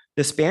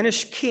 the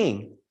Spanish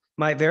king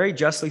might very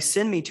justly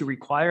send me to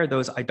require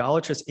those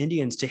idolatrous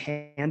Indians to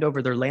hand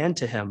over their land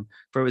to him,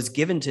 for it was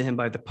given to him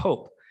by the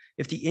Pope.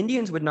 If the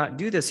Indians would not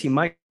do this, he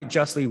might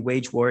justly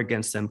wage war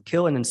against them,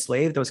 kill and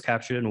enslave those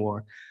captured in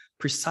war,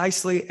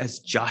 precisely as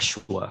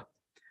Joshua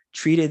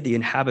treated the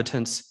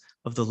inhabitants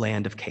of the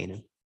land of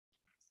Canaan.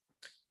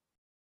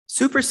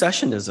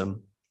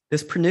 Supersessionism,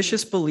 this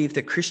pernicious belief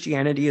that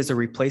Christianity is a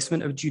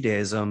replacement of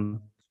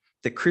Judaism,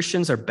 that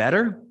Christians are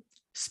better,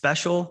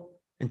 special,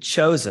 and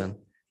chosen,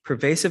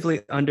 pervasively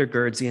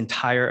undergirds the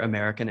entire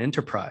American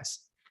enterprise.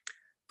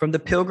 From the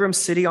Pilgrim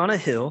City on a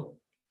Hill,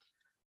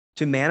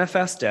 to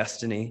Manifest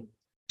Destiny,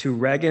 to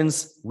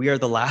Reagan's We Are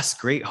the Last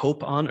Great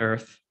Hope on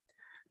Earth,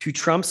 to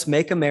Trump's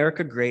Make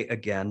America Great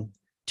Again,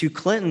 to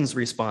Clinton's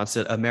response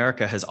that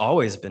America has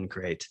always been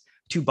great,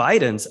 to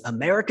Biden's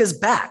America's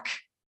back.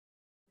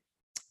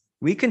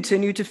 We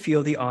continue to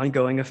feel the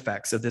ongoing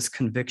effects of this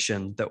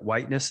conviction that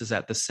whiteness is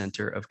at the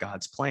center of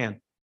God's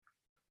plan.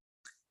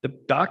 The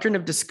doctrine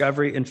of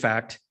discovery, in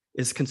fact,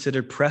 is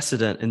considered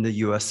precedent in the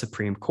US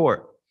Supreme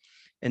Court.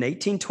 In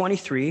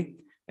 1823,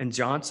 in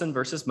Johnson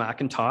versus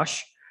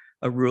McIntosh,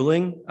 a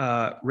ruling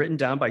written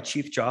down by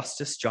Chief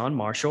Justice John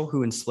Marshall,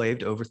 who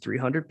enslaved over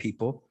 300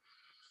 people,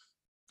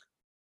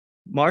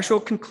 Marshall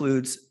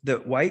concludes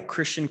that white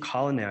Christian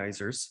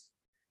colonizers,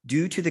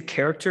 due to the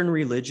character and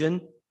religion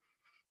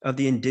of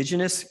the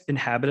indigenous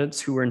inhabitants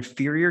who were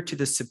inferior to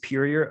the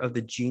superior of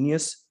the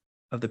genius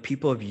of the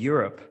people of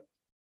Europe,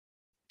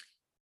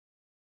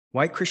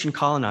 white Christian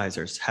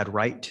colonizers had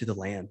right to the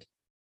land.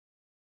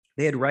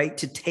 They had right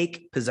to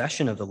take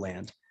possession of the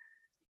land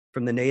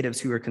from the natives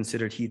who were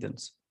considered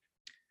heathens.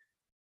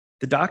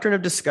 The doctrine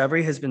of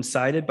discovery has been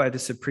cited by the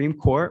Supreme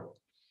Court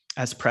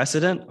as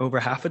precedent over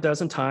half a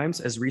dozen times,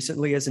 as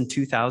recently as in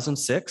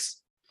 2006,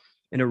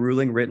 in a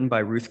ruling written by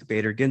Ruth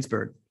Bader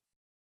Ginsburg.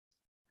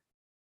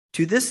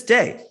 To this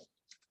day,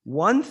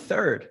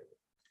 1/3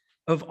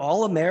 of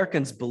all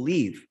Americans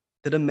believe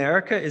that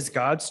America is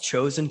God's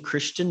chosen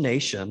Christian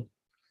nation,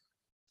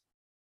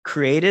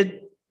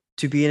 created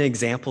to be an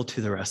example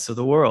to the rest of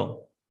the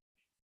world.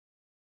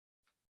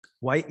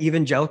 White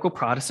evangelical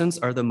Protestants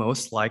are the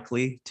most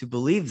likely to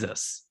believe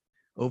this.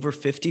 Over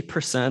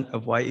 50%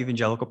 of white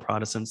evangelical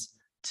Protestants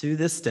to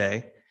this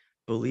day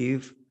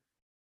believe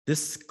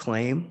this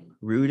claim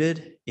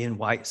rooted in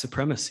white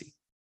supremacy,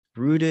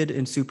 rooted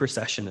in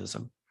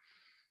supersessionism.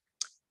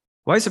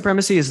 White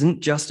supremacy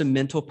isn't just a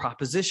mental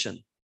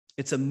proposition.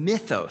 It's a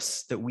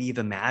mythos that we've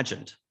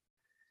imagined.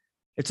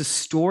 It's a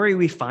story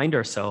we find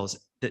ourselves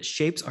that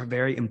shapes our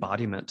very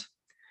embodiment.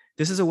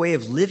 This is a way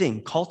of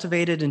living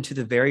cultivated into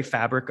the very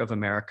fabric of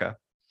America.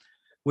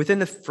 Within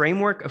the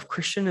framework of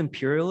Christian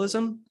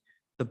imperialism,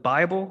 the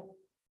Bible,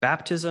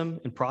 baptism,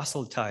 and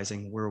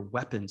proselytizing were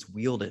weapons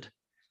wielded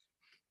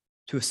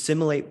to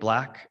assimilate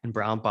Black and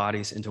brown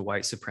bodies into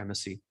white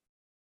supremacy.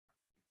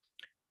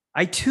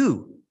 I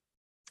too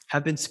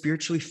have been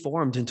spiritually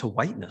formed into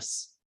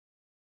whiteness.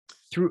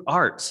 Through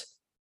art,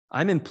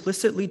 I'm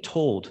implicitly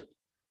told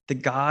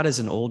that God is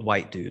an old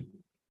white dude,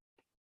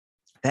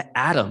 that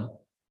Adam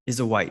is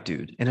a white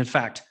dude. And in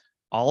fact,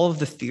 all of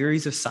the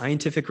theories of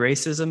scientific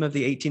racism of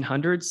the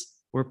 1800s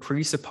were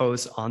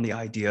presupposed on the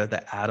idea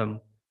that Adam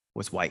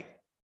was white,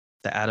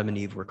 that Adam and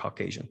Eve were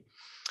Caucasian.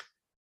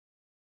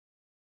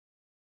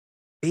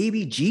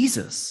 Baby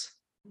Jesus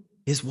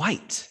is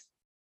white.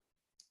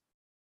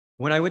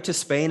 When I went to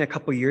Spain a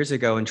couple years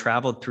ago and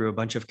traveled through a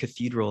bunch of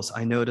cathedrals,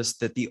 I noticed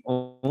that the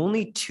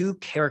only two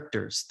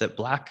characters that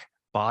Black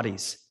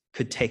bodies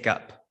could take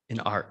up in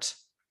art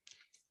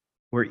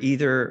were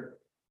either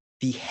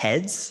the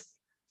heads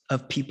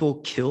of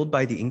people killed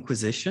by the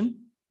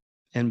Inquisition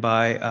and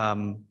by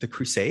the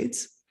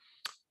Crusades,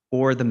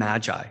 or the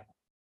Magi,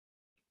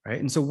 right?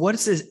 And so what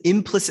is this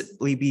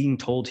implicitly being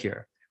told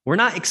here? We're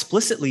not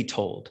explicitly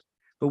told,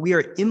 but we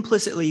are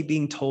implicitly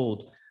being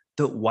told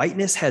that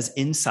whiteness has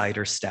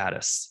insider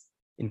status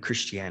in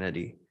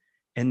Christianity,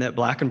 and that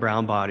Black and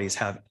brown bodies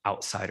have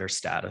outsider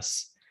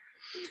status.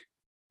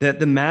 That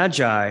the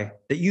Magi,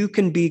 that you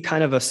can be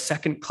kind of a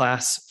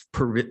second-class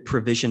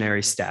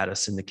provisionary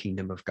status in the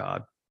kingdom of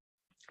God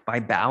by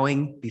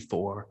bowing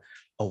before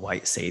a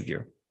white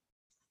savior.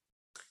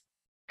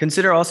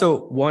 Consider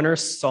also Warner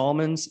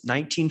Sallman's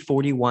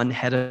 1941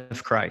 Head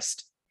of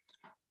Christ.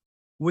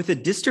 With a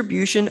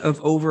distribution of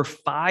over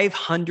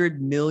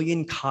 500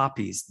 million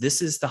copies,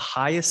 this is the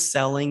highest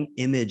selling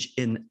image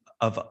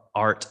of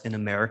art in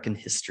American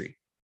history.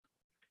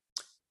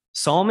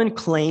 Sallman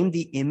claimed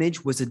the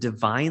image was a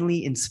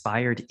divinely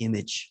inspired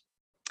image,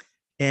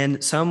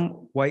 and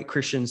some white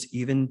Christians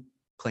even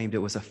claimed it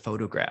was a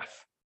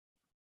photograph.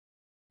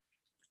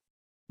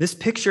 This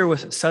picture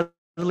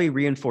subtly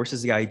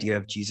reinforces the idea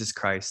of Jesus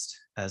Christ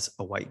as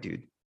a white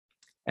dude.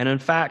 And in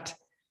fact,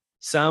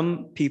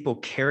 some people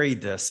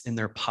carried this in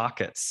their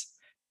pockets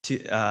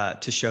to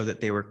show that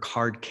they were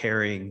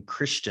card-carrying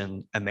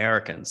Christian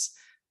Americans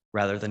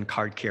rather than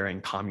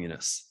card-carrying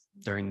communists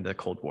during the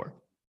Cold War.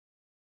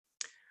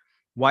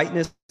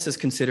 Whiteness is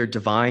considered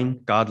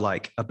divine,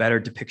 godlike, a better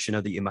depiction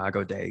of the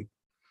Imago Dei.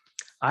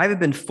 I have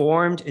been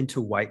formed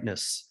into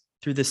whiteness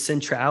through the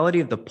centrality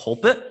of the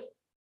pulpit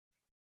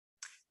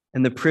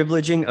and the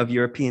privileging of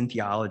European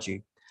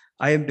theology.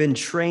 I have been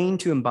trained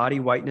to embody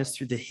whiteness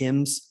through the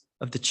hymns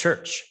of the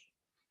church.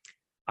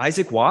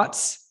 Isaac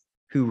Watts,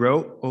 who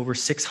wrote over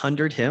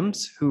 600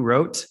 hymns, who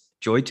wrote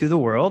Joy to the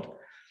World,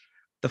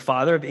 the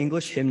father of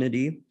English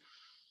hymnody,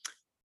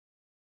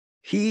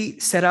 he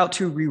set out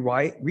to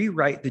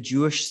rewrite the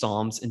Jewish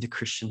Psalms into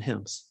Christian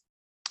hymns.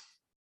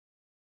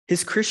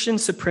 His Christian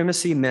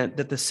supremacy meant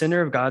that the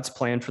center of God's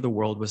plan for the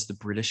world was the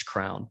British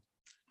crown.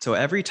 So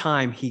every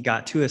time he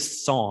got to a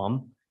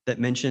psalm that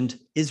mentioned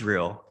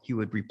Israel, he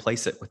would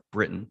replace it with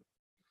Britain.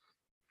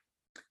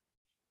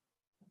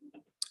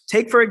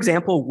 Take, for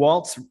example,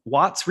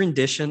 Watts'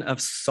 rendition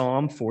of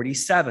Psalm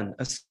 47,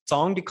 a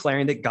song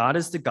declaring that God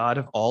is the God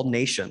of all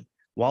nations.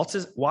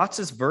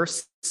 Watts's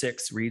verse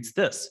 6 reads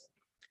this: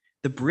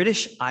 "The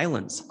British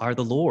Islands are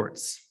the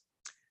Lord's.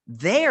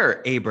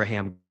 There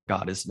Abraham's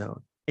God is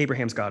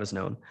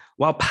known,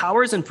 while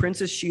powers and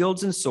princes,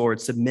 shields and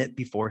swords submit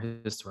before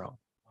his throne."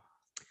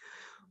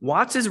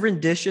 Watts's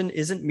rendition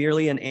isn't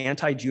merely an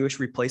anti-Jewish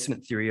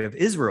replacement theory of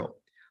Israel.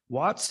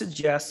 Watts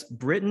suggests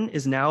Britain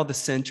is now the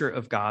center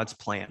of God's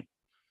plan,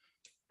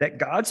 that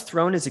God's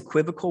throne is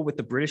equivocal with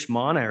the British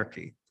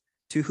monarchy,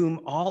 to whom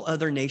all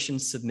other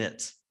nations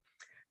submit.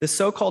 The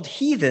so-called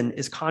heathen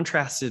is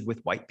contrasted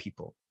with white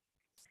people.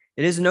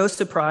 It is no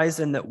surprise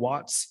then that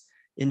Watts,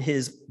 in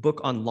his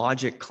book on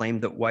logic,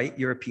 claimed that white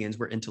Europeans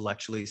were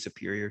intellectually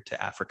superior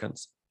to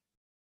Africans.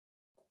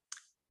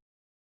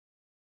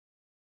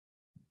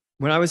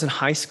 When I was in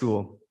high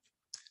school,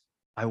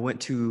 I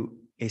went to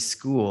a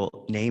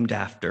school named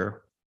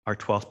after our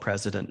 12th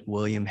president,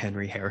 William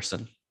Henry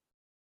Harrison.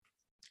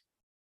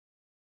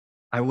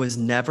 I was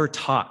never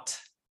taught,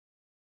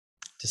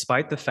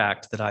 despite the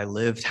fact that I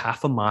lived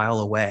half a mile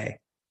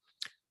away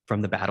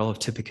from the Battle of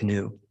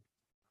Tippecanoe,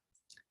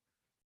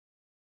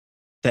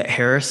 that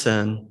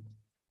Harrison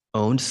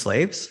owned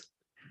slaves,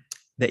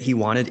 that he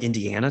wanted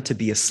Indiana to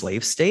be a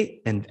slave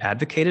state and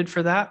advocated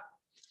for that,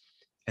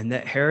 and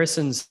that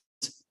Harrison's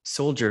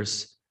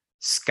soldiers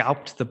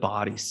scalped the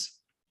bodies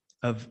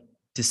of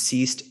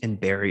deceased and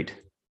buried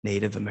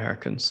Native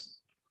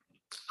Americans.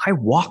 I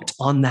walked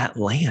on that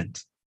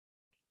land.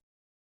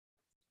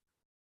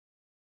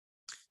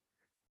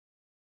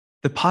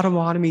 The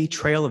Potawatomi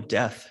Trail of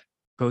Death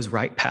goes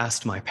right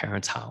past my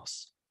parents'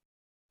 house.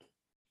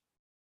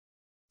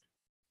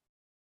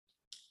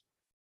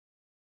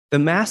 The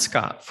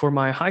mascot for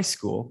my high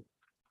school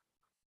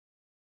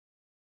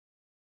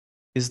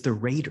is the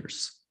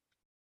Raiders.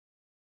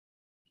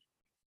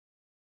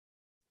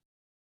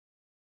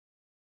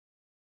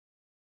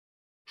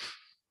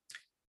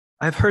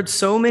 I've heard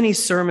so many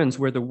sermons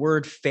where the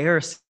word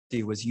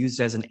Pharisee was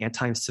used as an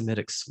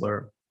anti-Semitic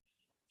slur,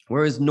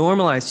 where it was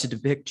normalized to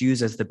depict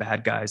Jews as the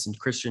bad guys and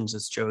Christians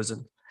as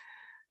chosen.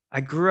 I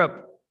grew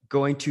up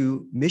going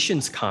to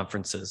missions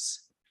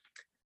conferences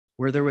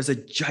where there was a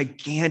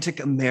gigantic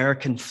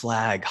American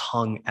flag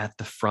hung at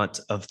the front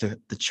of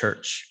the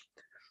church.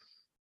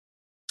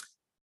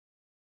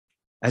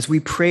 As we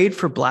prayed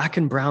for Black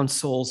and brown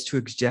souls to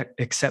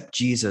accept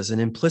Jesus and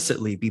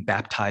implicitly be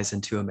baptized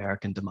into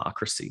American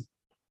democracy,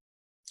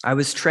 I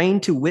was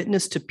trained to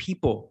witness to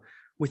people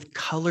with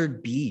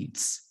colored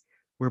beads,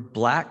 where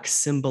Black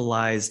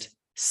symbolized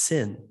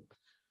sin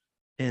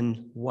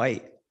and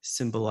white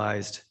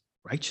symbolized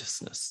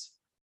righteousness.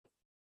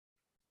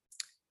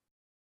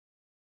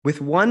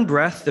 With one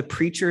breath, the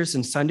preachers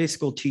and Sunday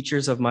school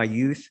teachers of my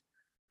youth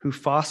who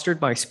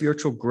fostered my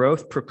spiritual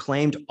growth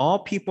proclaimed all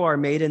people are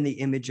made in the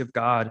image of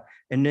God.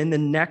 And in the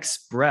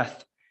next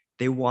breath,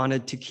 they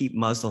wanted to keep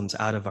Muslims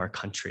out of our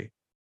country.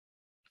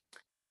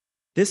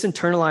 This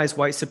internalized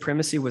white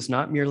supremacy was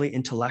not merely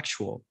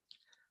intellectual,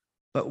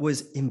 but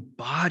was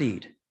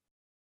embodied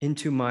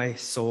into my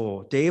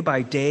soul, day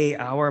by day,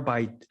 hour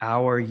by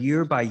hour,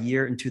 year by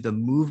year, into the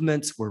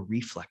movements were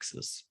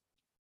reflexes.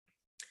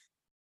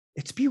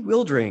 It's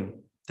bewildering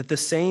that the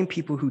same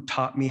people who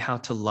taught me how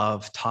to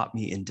love taught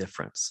me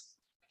indifference.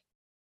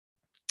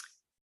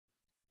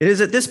 It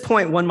is at this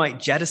point one might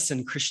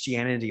jettison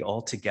Christianity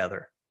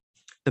altogether.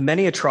 The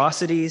many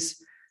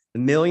atrocities, the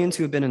millions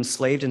who have been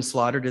enslaved and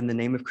slaughtered in the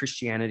name of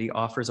Christianity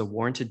offers a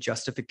warranted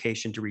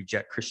justification to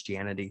reject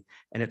Christianity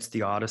and its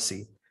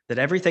theodicy, that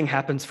everything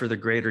happens for the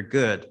greater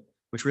good,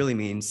 which really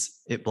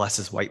means it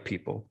blesses white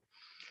people.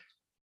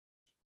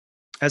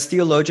 As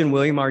theologian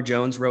William R.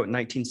 Jones wrote in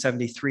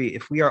 1973,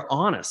 if we are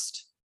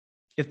honest,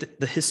 if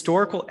the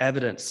historical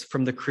evidence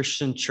from the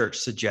Christian church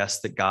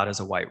suggests that God is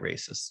a white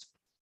racist,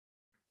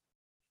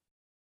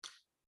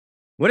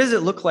 what does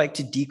it look like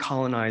to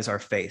decolonize our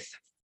faith?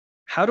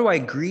 How do I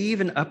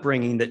grieve an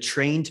upbringing that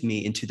trained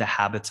me into the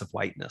habits of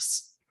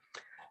whiteness?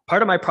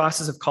 Part of my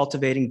process of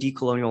cultivating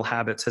decolonial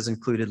habits has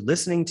included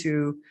listening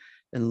to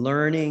and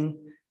learning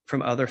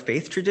from other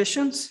faith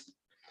traditions,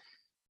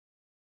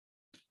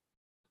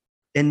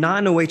 and not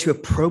in a way to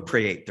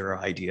appropriate their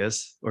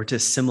ideas or to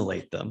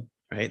assimilate them,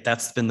 right?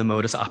 That's been the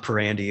modus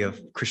operandi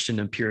of Christian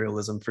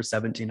imperialism for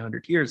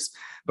 1700 years,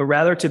 but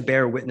rather to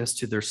bear witness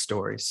to their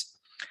stories.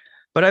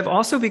 But I've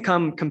also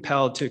become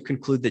compelled to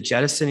conclude that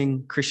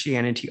jettisoning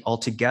Christianity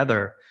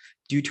altogether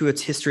due to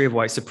its history of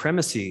white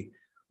supremacy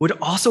would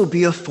also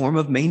be a form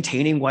of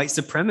maintaining white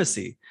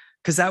supremacy,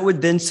 because that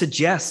would then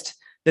suggest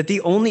that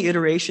the only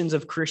iterations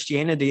of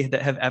Christianity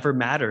that have ever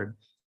mattered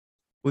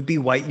would be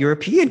white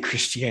European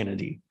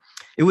Christianity.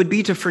 It would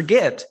be to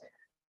forget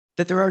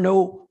that there are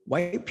no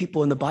white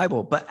people in the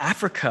Bible, but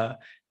Africa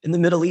and the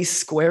Middle East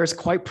squares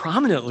quite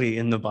prominently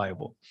in the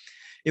Bible.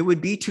 It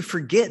would be to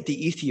forget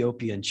the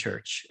Ethiopian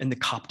church and the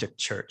Coptic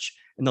church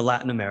and the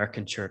Latin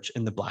American church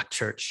and the Black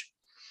church.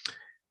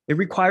 It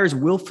requires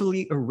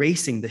willfully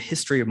erasing the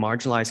history of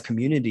marginalized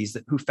communities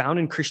who found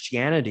in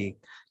Christianity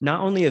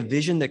not only a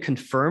vision that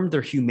confirmed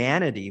their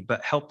humanity,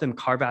 but helped them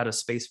carve out a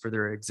space for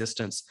their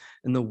existence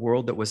in the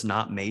world that was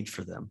not made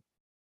for them,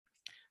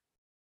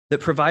 that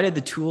provided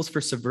the tools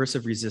for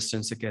subversive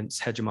resistance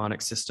against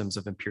hegemonic systems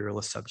of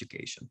imperialist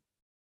subjugation.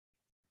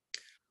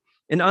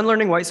 In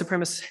unlearning white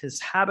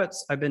supremacist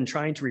habits, I've been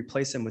trying to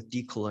replace them with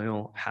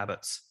decolonial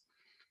habits.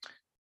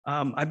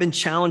 I've been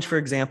challenged, for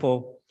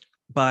example,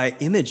 by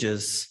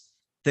images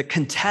that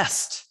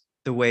contest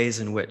the ways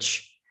in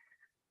which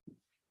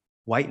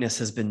whiteness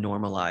has been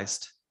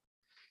normalized.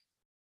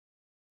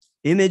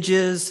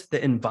 Images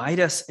that invite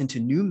us into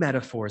new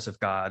metaphors of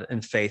God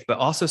and faith, but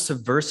also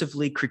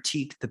subversively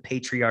critique the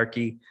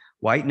patriarchy,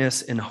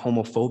 whiteness, and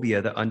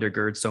homophobia that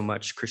undergird so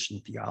much Christian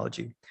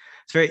theology.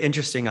 It's very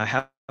interesting. I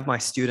have my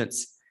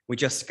students, we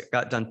just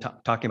got done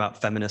talking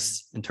about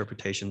feminist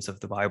interpretations of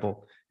the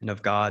Bible and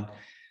of God.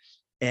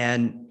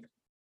 And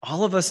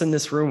all of us in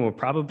this room were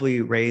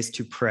probably raised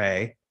to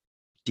pray,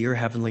 "Dear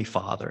Heavenly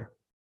Father."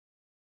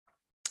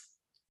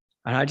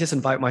 And I just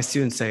invite my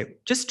students to say,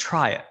 just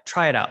try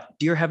it out.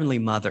 "Dear Heavenly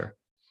Mother."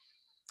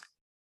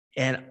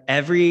 And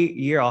every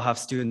year I'll have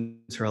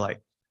students who are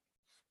like,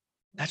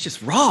 "That's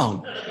just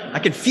wrong. I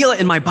can feel it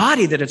in my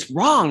body that it's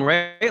wrong,"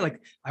 right?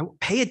 Like, I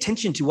pay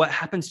attention to what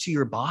happens to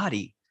your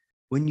body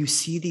when you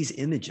see these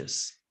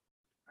images,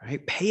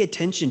 right? Pay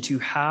attention to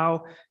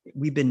how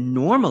we've been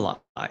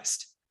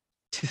normalized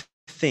to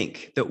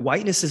think that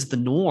whiteness is the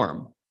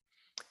norm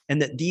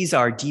and that these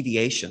are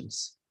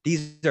deviations.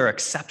 These are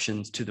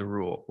exceptions to the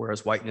rule,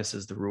 whereas whiteness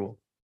is the rule.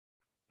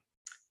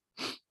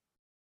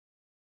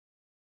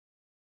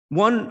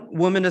 One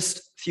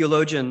womanist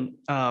theologian,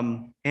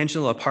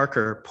 Angela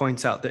Parker,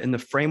 points out that in the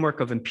framework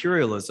of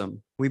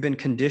imperialism, we've been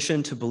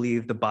conditioned to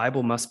believe the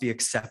Bible must be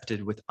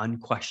accepted with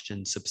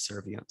unquestioned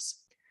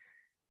subservience.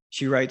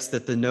 She writes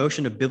that the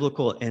notion of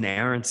biblical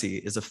inerrancy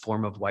is a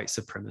form of white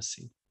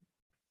supremacy.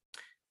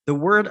 The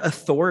word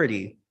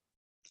authority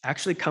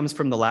actually comes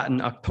from the Latin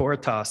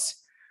auctoritas,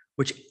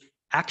 which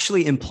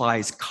actually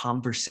implies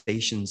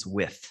conversations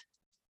with,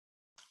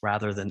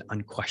 rather than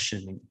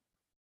unquestioned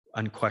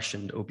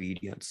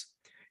obedience.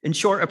 In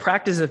short, a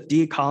practice of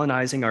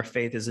decolonizing our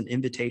faith is an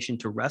invitation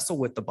to wrestle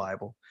with the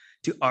Bible,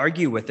 to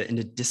argue with it, and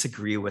to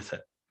disagree with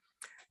it,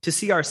 to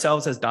see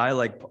ourselves as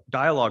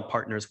dialogue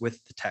partners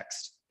with the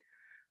text.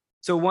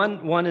 So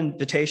one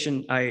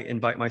invitation I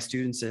invite my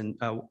students in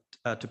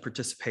to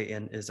participate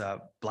in is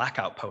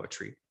blackout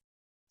poetry.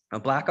 A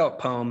blackout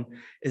poem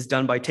is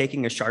done by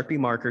taking a Sharpie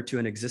marker to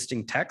an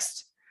existing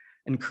text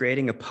and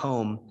creating a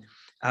poem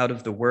out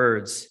of the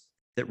words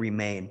that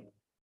remain,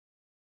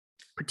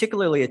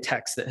 particularly a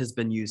text that has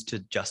been used to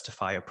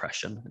justify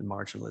oppression and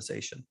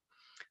marginalization.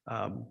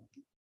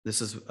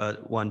 This is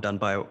one done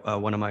by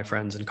one of my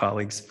friends and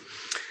colleagues.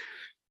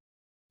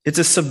 It's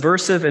a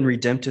subversive and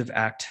redemptive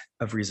act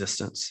of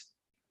resistance.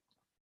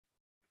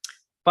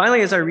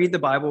 Finally, as I read the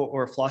Bible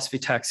or a philosophy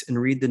text and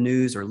read the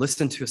news or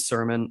listen to a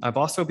sermon, I've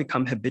also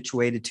become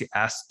habituated to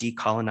ask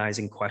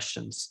decolonizing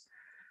questions,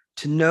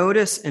 to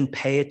notice and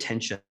pay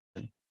attention.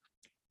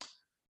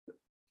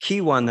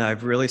 Key one that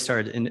I've really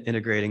started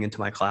integrating into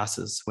my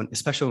classes,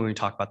 especially when we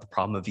talk about the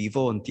problem of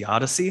evil and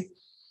theodicy.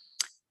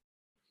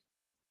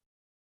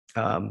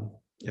 Go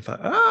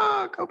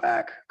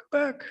back.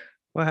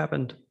 What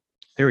happened?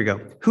 Here we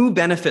go. Who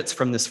benefits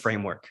from this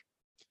framework?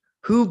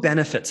 Who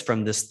benefits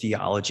from this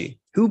theology?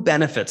 Who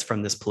benefits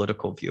from this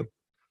political view?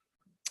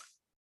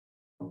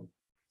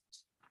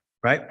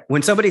 Right?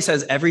 When somebody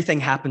says everything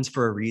happens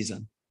for a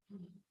reason,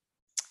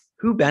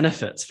 who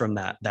benefits from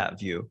that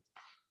view?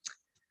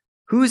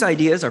 Whose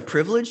ideas are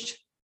privileged?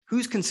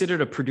 Who's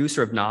considered a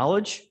producer of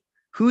knowledge?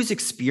 Whose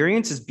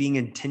experience is being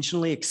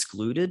intentionally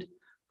excluded?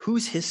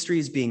 Whose history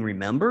is being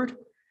remembered?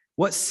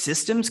 What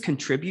systems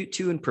contribute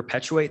to and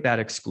perpetuate that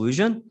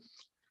exclusion?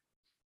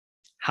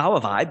 How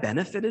have I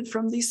benefited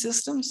from these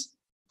systems?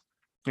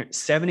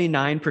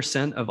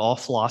 79% of all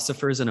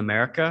philosophers in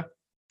America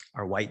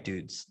are white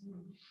dudes.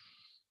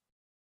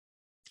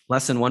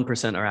 Less than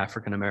 1% are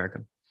African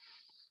American.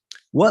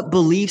 What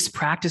beliefs,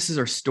 practices,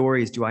 or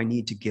stories do I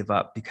need to give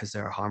up because they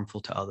are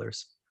harmful to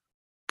others?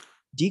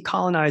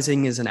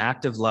 Decolonizing is an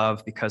act of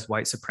love because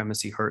white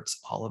supremacy hurts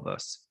all of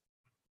us.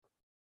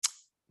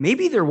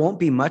 Maybe there won't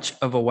be much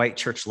of a white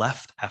church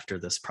left after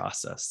this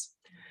process.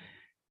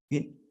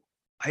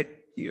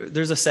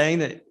 There's a saying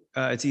that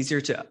it's easier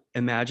to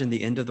imagine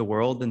the end of the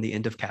world than the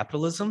end of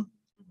capitalism,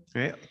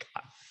 right?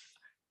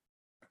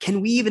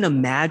 Can we even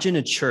imagine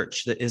a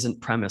church that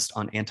isn't premised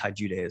on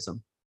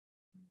anti-Judaism?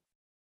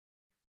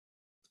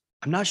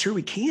 I'm not sure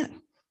we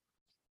can.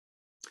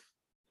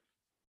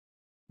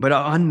 But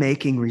our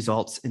unmaking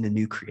results in a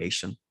new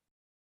creation.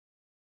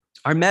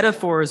 Our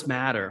metaphors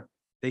matter.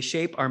 They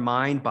shape our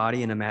mind,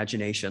 body, and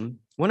imagination.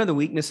 One of the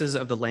weaknesses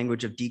of the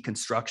language of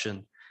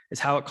deconstruction is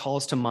how it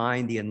calls to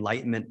mind the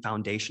Enlightenment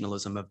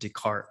foundationalism of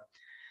Descartes,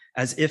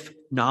 as if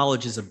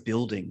knowledge is a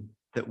building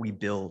that we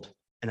build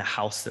and a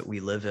house that we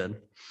live in.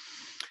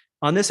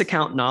 On this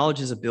account, knowledge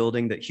is a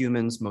building that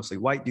humans, mostly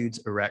white dudes,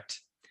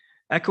 erect.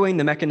 Echoing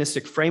the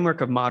mechanistic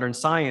framework of modern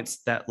science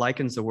that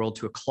likens the world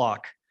to a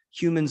clock,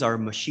 humans are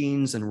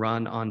machines and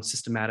run on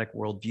systematic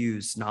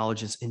worldviews.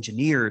 Knowledge is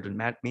engineered and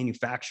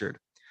manufactured.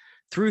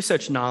 Through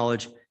such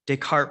knowledge,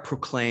 Descartes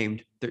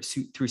proclaimed that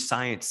through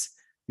science,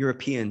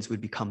 Europeans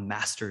would become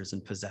masters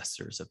and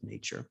possessors of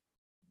nature.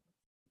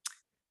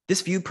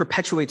 This view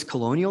perpetuates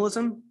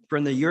colonialism, for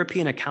in the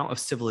European account of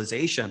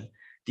civilization,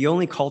 the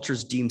only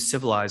cultures deemed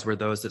civilized were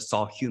those that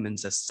saw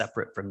humans as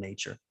separate from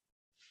nature.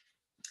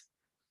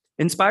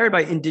 Inspired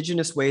by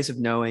indigenous ways of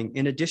knowing,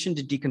 in addition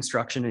to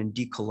deconstruction and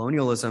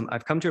decolonialism,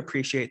 I've come to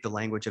appreciate the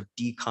language of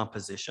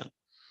decomposition.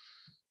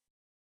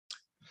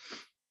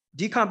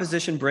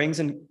 Decomposition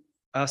brings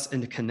us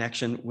into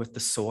connection with the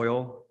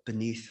soil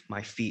beneath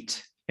my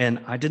feet.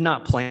 And I did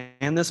not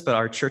plan this, but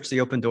our church,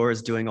 The Open Door,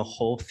 is doing a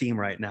whole theme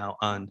right now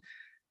on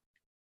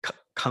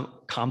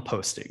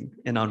composting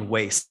and on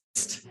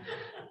waste.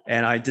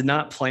 And I did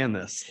not plan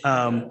this.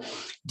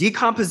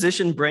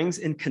 Decomposition brings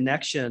in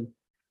connection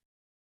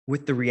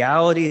with the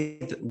reality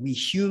that we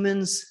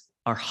humans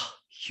are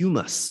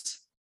humus.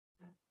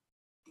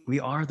 We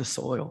are the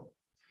soil,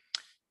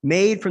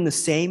 made from the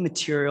same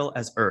material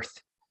as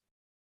earth.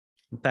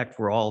 In fact,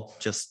 we're all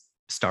just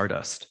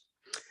stardust.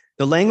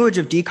 The language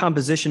of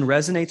decomposition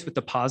resonates with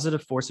the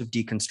positive force of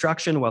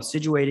deconstruction while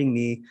situating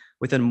me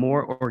within a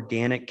more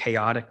organic,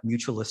 chaotic,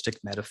 mutualistic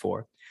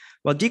metaphor.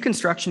 While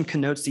deconstruction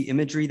connotes the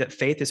imagery that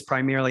faith is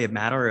primarily a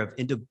matter of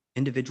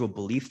individual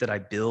belief that I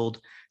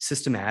build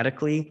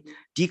systematically,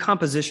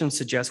 decomposition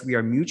suggests we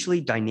are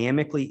mutually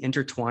dynamically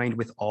intertwined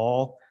with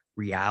all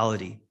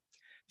reality.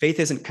 Faith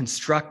isn't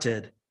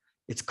constructed,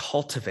 it's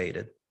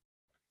cultivated.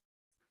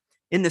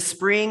 In the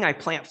spring, I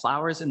plant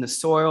flowers in the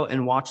soil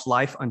and watch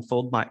life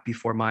unfold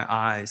before my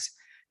eyes.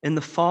 In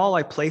the fall,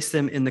 I place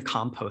them in the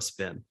compost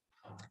bin.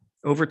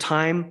 Over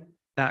time,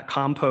 that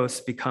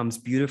compost becomes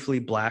beautifully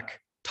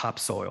black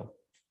topsoil.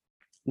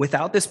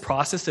 Without this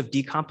process of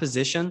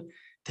decomposition,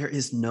 there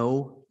is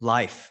no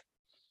life.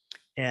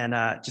 And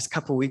just a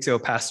couple of weeks ago,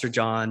 Pastor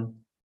John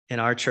in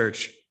our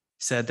church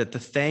said that the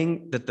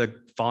thing that the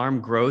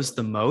farm grows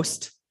the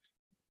most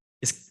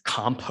is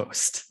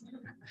compost.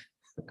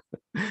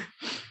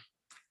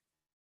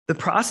 The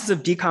process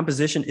of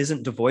decomposition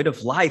isn't devoid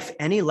of life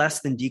any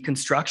less than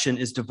deconstruction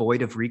is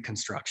devoid of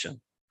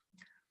reconstruction.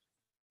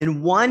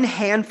 In one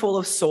handful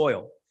of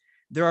soil,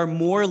 there are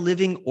more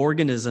living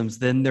organisms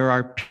than there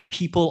are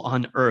people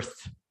on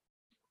Earth.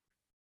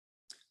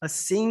 A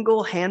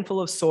single handful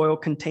of soil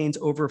contains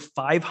over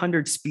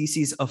 500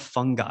 species of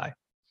fungi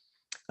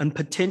and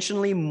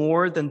potentially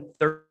more than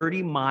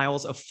 30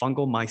 miles of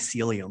fungal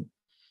mycelium.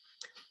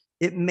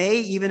 It may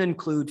even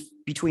include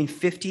between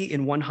 50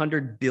 and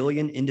 100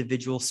 billion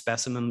individual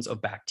specimens of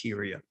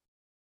bacteria.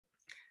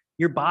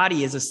 Your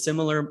body is a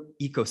similar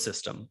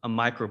ecosystem, a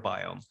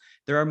microbiome.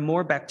 There are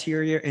more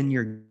bacteria in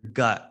your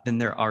gut than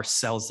there are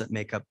cells that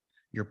make up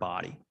your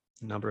body,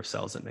 the number of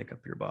cells that make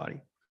up your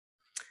body.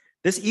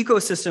 This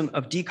ecosystem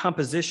of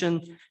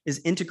decomposition is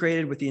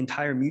integrated with the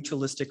entire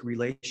mutualistic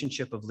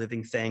relationship of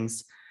living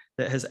things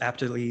that has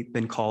aptly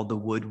been called the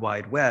Wood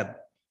Wide Web.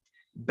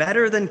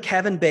 Better than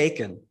Kevin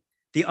Bacon,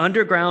 the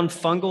underground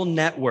fungal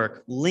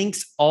network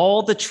links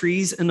all the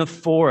trees in a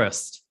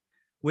forest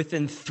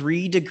within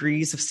 3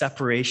 degrees of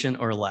separation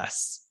or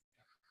less.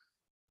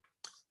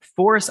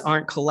 Forests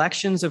aren't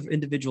collections of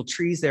individual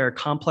trees. They are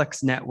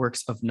complex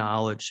networks of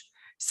knowledge.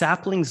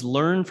 Saplings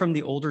learn from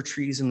the older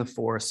trees in the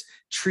forest.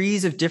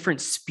 Trees of different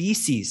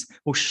species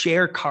will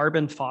share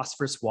carbon,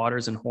 phosphorus,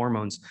 waters, and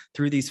hormones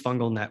through these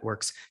fungal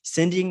networks,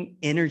 sending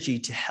energy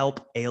to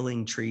help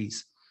ailing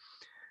trees.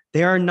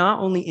 They are not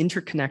only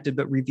interconnected,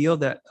 but reveal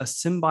that a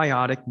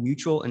symbiotic,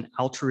 mutual, and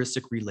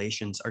altruistic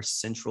relations are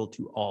central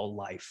to all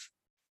life.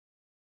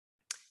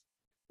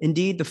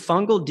 Indeed, the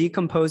fungal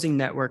decomposing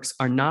networks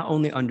are not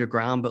only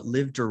underground, but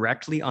live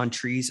directly on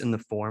trees in the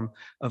form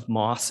of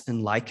moss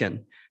and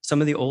lichen, some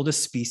of the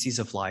oldest species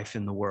of life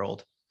in the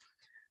world.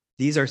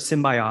 These are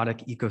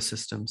symbiotic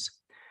ecosystems.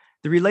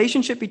 The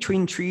relationship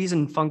between trees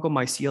and fungal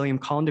mycelium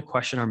call into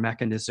question our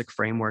mechanistic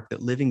framework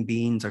that living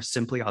beings are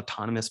simply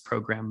autonomous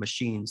programmed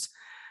machines.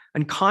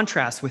 In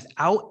contrast,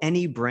 without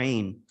any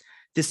brain,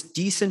 this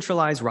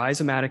decentralized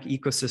rhizomatic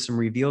ecosystem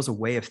reveals a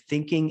way of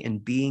thinking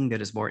and being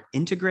that is more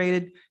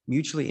integrated,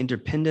 mutually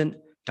independent,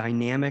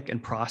 dynamic,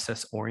 and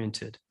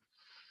process-oriented.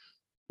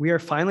 We are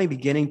finally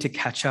beginning to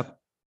catch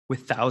up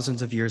with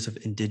thousands of years of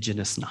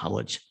indigenous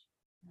knowledge.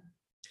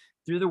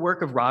 Through the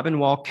work of Robin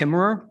Wall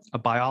Kimmerer, a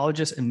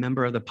biologist and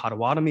member of the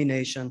Potawatomi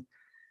Nation,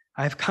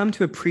 I have come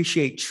to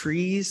appreciate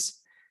trees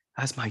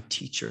as my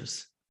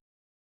teachers.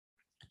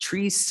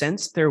 Trees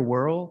sense their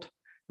world,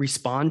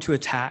 respond to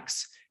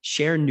attacks,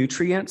 share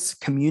nutrients,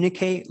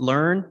 communicate,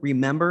 learn,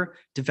 remember,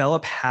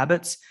 develop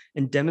habits,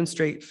 and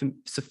demonstrate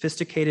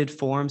sophisticated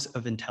forms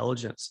of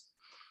intelligence.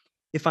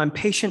 If I'm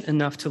patient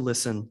enough to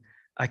listen,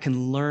 I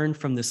can learn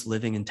from this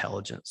living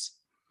intelligence.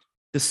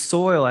 The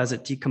soil as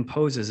it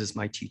decomposes is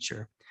my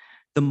teacher.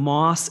 The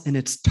moss and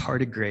its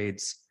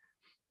tardigrades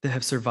that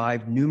have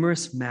survived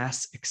numerous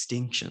mass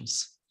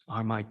extinctions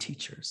are my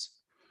teachers.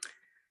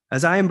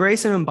 As I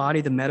embrace and embody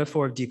the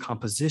metaphor of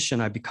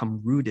decomposition, I become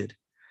rooted,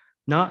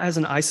 not as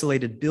an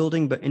isolated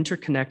building, but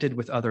interconnected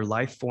with other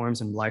life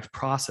forms and life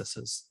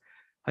processes.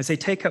 As I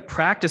take up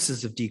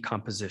practices of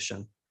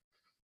decomposition,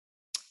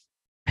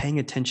 paying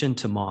attention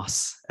to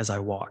moss as I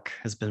walk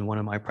has been one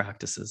of my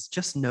practices,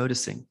 just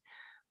noticing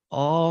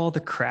all the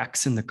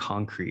cracks in the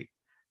concrete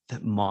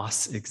that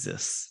moss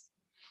exists.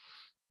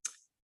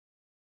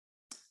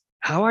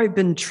 How I've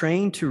been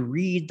trained to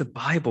read the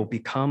Bible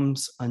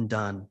becomes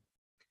undone.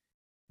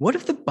 What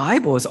if the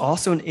Bible is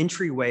also an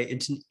entryway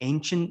into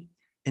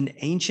an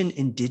ancient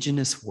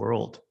indigenous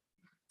world,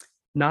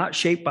 not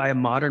shaped by a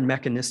modern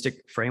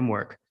mechanistic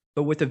framework,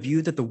 but with a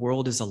view that the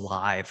world is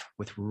alive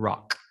with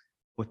rock,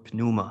 with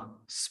pneuma,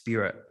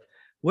 spirit?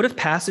 What if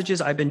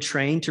passages I've been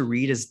trained to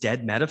read as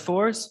dead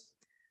metaphors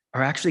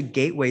are actually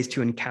gateways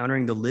to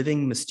encountering the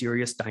living,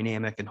 mysterious,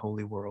 dynamic, and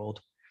holy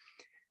world?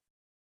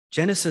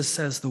 Genesis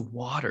says the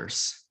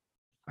waters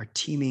are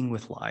teeming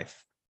with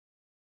life.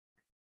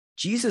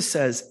 Jesus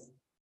says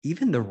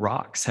even the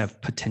rocks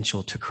have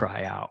potential to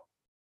cry out.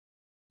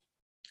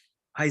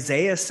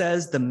 Isaiah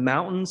says the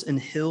mountains and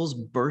hills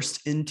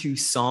burst into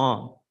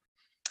song.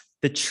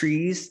 The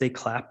trees, they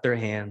clap their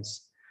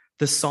hands.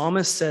 The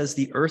psalmist says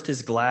the earth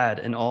is glad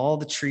and all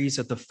the trees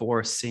of the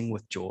forest sing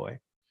with joy.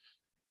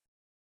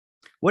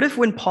 What if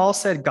when Paul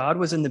said God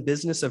was in the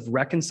business of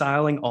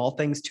reconciling all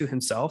things to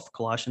himself,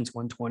 Colossians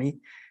 1:20,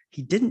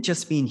 he didn't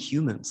just mean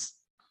humans,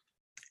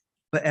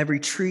 but every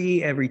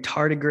tree, every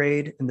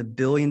tardigrade, and the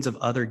billions of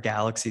other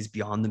galaxies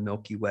beyond the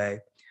Milky Way?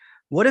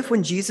 What if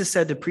when Jesus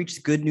said to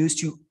preach good news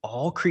to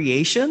all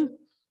creation,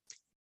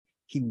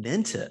 he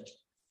meant it?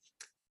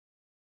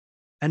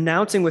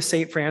 Announcing with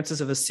St.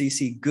 Francis of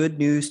Assisi good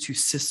news to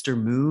Sister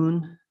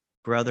Moon,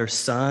 Brother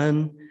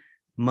Sun,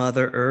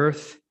 Mother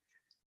Earth,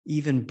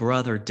 even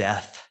Brother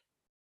Death.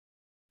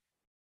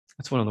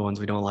 That's one of the ones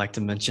we don't like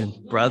to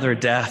mention, Brother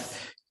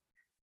Death,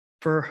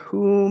 from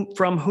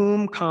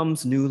whom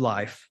comes new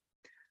life,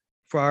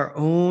 for our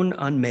own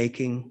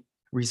unmaking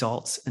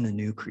results in a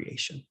new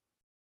creation.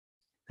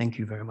 Thank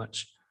you very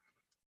much.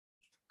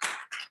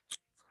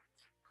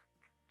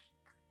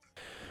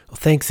 Well,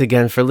 thanks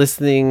again for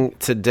listening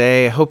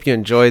today. I hope you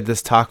enjoyed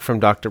this talk from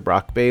Dr.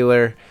 Brock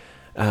Bahler.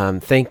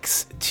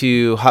 Thanks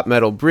to Hot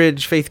Metal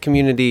Bridge Faith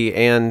Community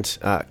and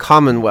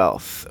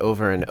Commonwealth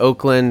over in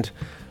Oakland.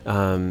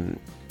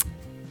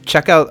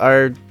 Check out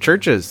our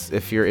churches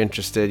if you're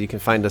interested. You can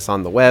find us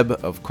on the web,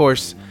 of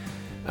course.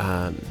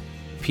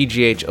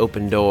 PGH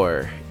Open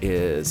Door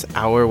is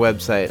our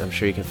website. I'm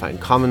sure you can find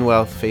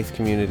Commonwealth, Faith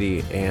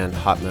Community, and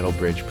Hot Metal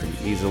Bridge pretty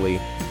easily.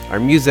 Our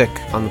music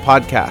on the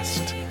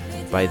podcast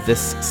by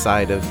This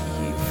Side of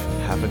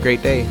Eve. Have a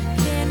great day.